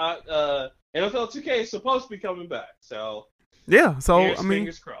because NFL 2K is supposed to be coming back. So yeah. So I mean,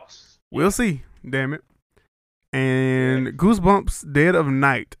 fingers crossed. We'll see. Damn it. And Goosebumps Dead of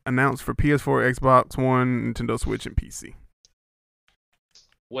Night announced for PS4, Xbox One, Nintendo Switch, and PC.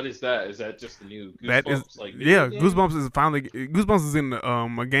 What is that? Is that just the new Goosebumps? That is, like yeah. game? Goosebumps is in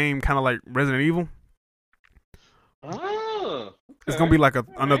a game kind of like Resident Evil. Oh, okay. It's gonna be like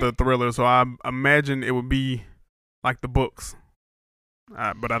another thriller, so I imagine it would be like the books.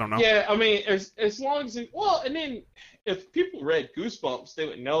 But I don't know. Yeah, I mean, as long as and then if people read Goosebumps, they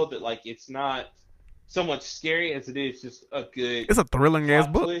would know that like it's not so much scary as it is just a good. It's a thrilling ass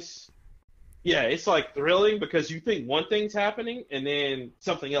book. Twist. Yeah, it's like thrilling because you think one thing's happening and then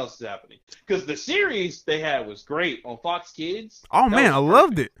something else is happening. Because the series they had was great on Fox Kids. Oh man, I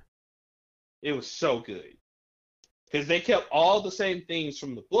loved it. It was so good. Because they kept all the same things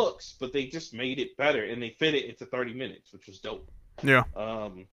from the books, but they just made it better and they fit it into 30 minutes, which was dope. Yeah.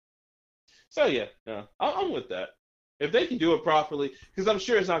 So yeah, I'm with that. If they can do it properly, because I'm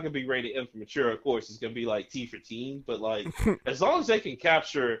sure it's not going to be rated M for mature, of course, it's going to be like T for teen, but like as long as they can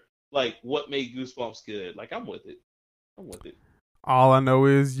capture like what made Goosebumps good, like I'm with it. All I know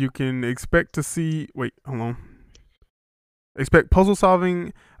is you can expect to see. Wait, hold on. Expect puzzle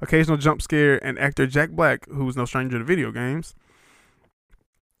solving, occasional jump scare, and actor Jack Black, who's no stranger to video games.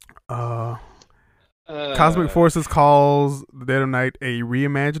 Cosmic Forces calls The Dead of Night a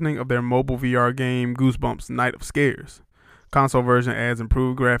reimagining of their mobile VR game Goosebumps Night of Scares. Console version adds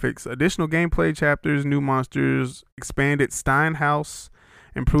improved graphics, additional gameplay chapters, new monsters, expanded Steinhaus,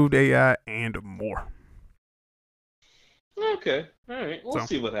 improved AI, and more. Okay, all right, we'll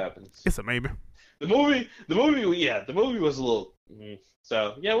see what happens. It's a maybe. The movie was a little.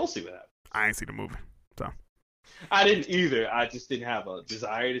 So yeah, we'll see what happens. I ain't seen the movie, so I didn't either. I just didn't have a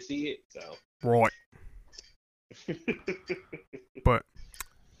desire to see it. So right. But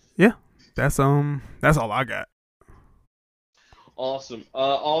yeah, that's all I got. Awesome.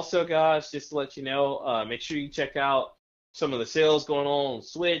 Also, guys, just to let you know, make sure you check out some of the sales going on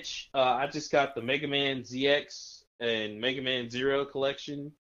Switch. I just got the Mega Man ZX and Mega Man Zero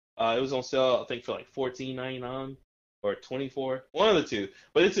collection. It was on sale, I think, for like $14.99 or $24, one of the two.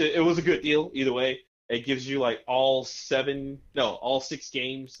 But it was a good deal either way. It gives you like all 6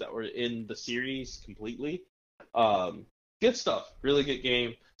 games that were in the series completely. Good stuff. Really good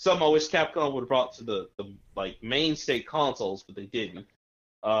game. Something I wish Capcom would have brought to the like mainstay consoles, but they didn't.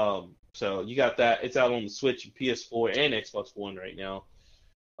 So you got that. It's out on the Switch and PS4 and Xbox One right now.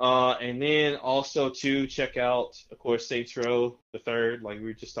 And then also to check out, of course, Saints Row the Third, like we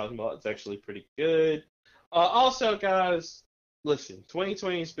were just talking about. It's actually pretty good. Also, guys, listen,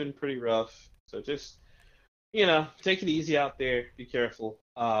 2020 has been pretty rough, so just take it easy out there. Be careful.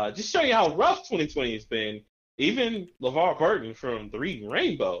 Just show you how rough 2020 has been. Even LeVar Burton from The Reading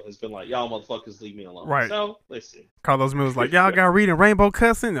Rainbow has been like, y'all motherfuckers leave me alone. Right. So, listen. Carlos Mills like, y'all got Reading Rainbow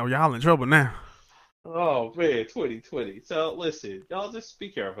cussing? Oh, y'all in trouble now. Oh, man, 2020. So, listen, y'all just be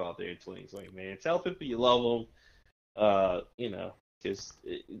careful out there in 2020, man. Tell people you love them. Because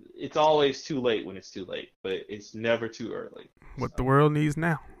it's always too late when it's too late, but it's never too early. What the world needs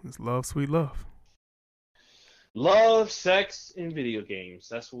now is love, sweet love. Love, sex, and video games.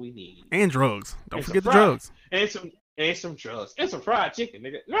 That's what we need. And drugs. Don't forget the drugs. And and some drugs and some fried chicken,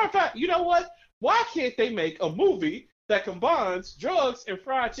 nigga. Matter of fact, you know what? Why can't they make a movie that combines drugs and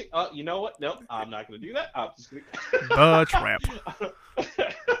fried chicken? You know what? Nope, I'm not gonna do that. I'm just gonna. The Trap.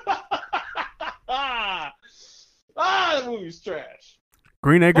 That movie's trash.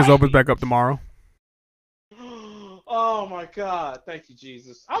 Green Acres opens back up tomorrow. Oh my God! Thank you,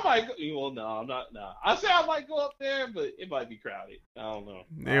 Jesus. I might go. Well, no, I'm not. No, I say I might go up there, but it might be crowded. I don't know.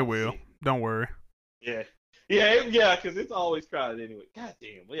 It will. Don't worry. Yeah, because it's always crowded anyway. God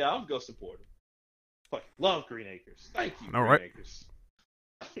damn. Well, yeah, I'm gonna go support him. Fuck, love Green Acres. Thank you, All Green right. Acres.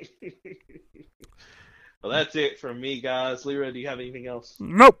 Well, that's it from me, guys. Lyra, do you have anything else?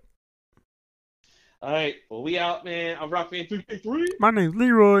 Nope. All right. Well, we out, man. I'm Rockman 333. My name's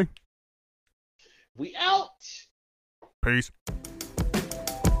Leroy. We out. Peace.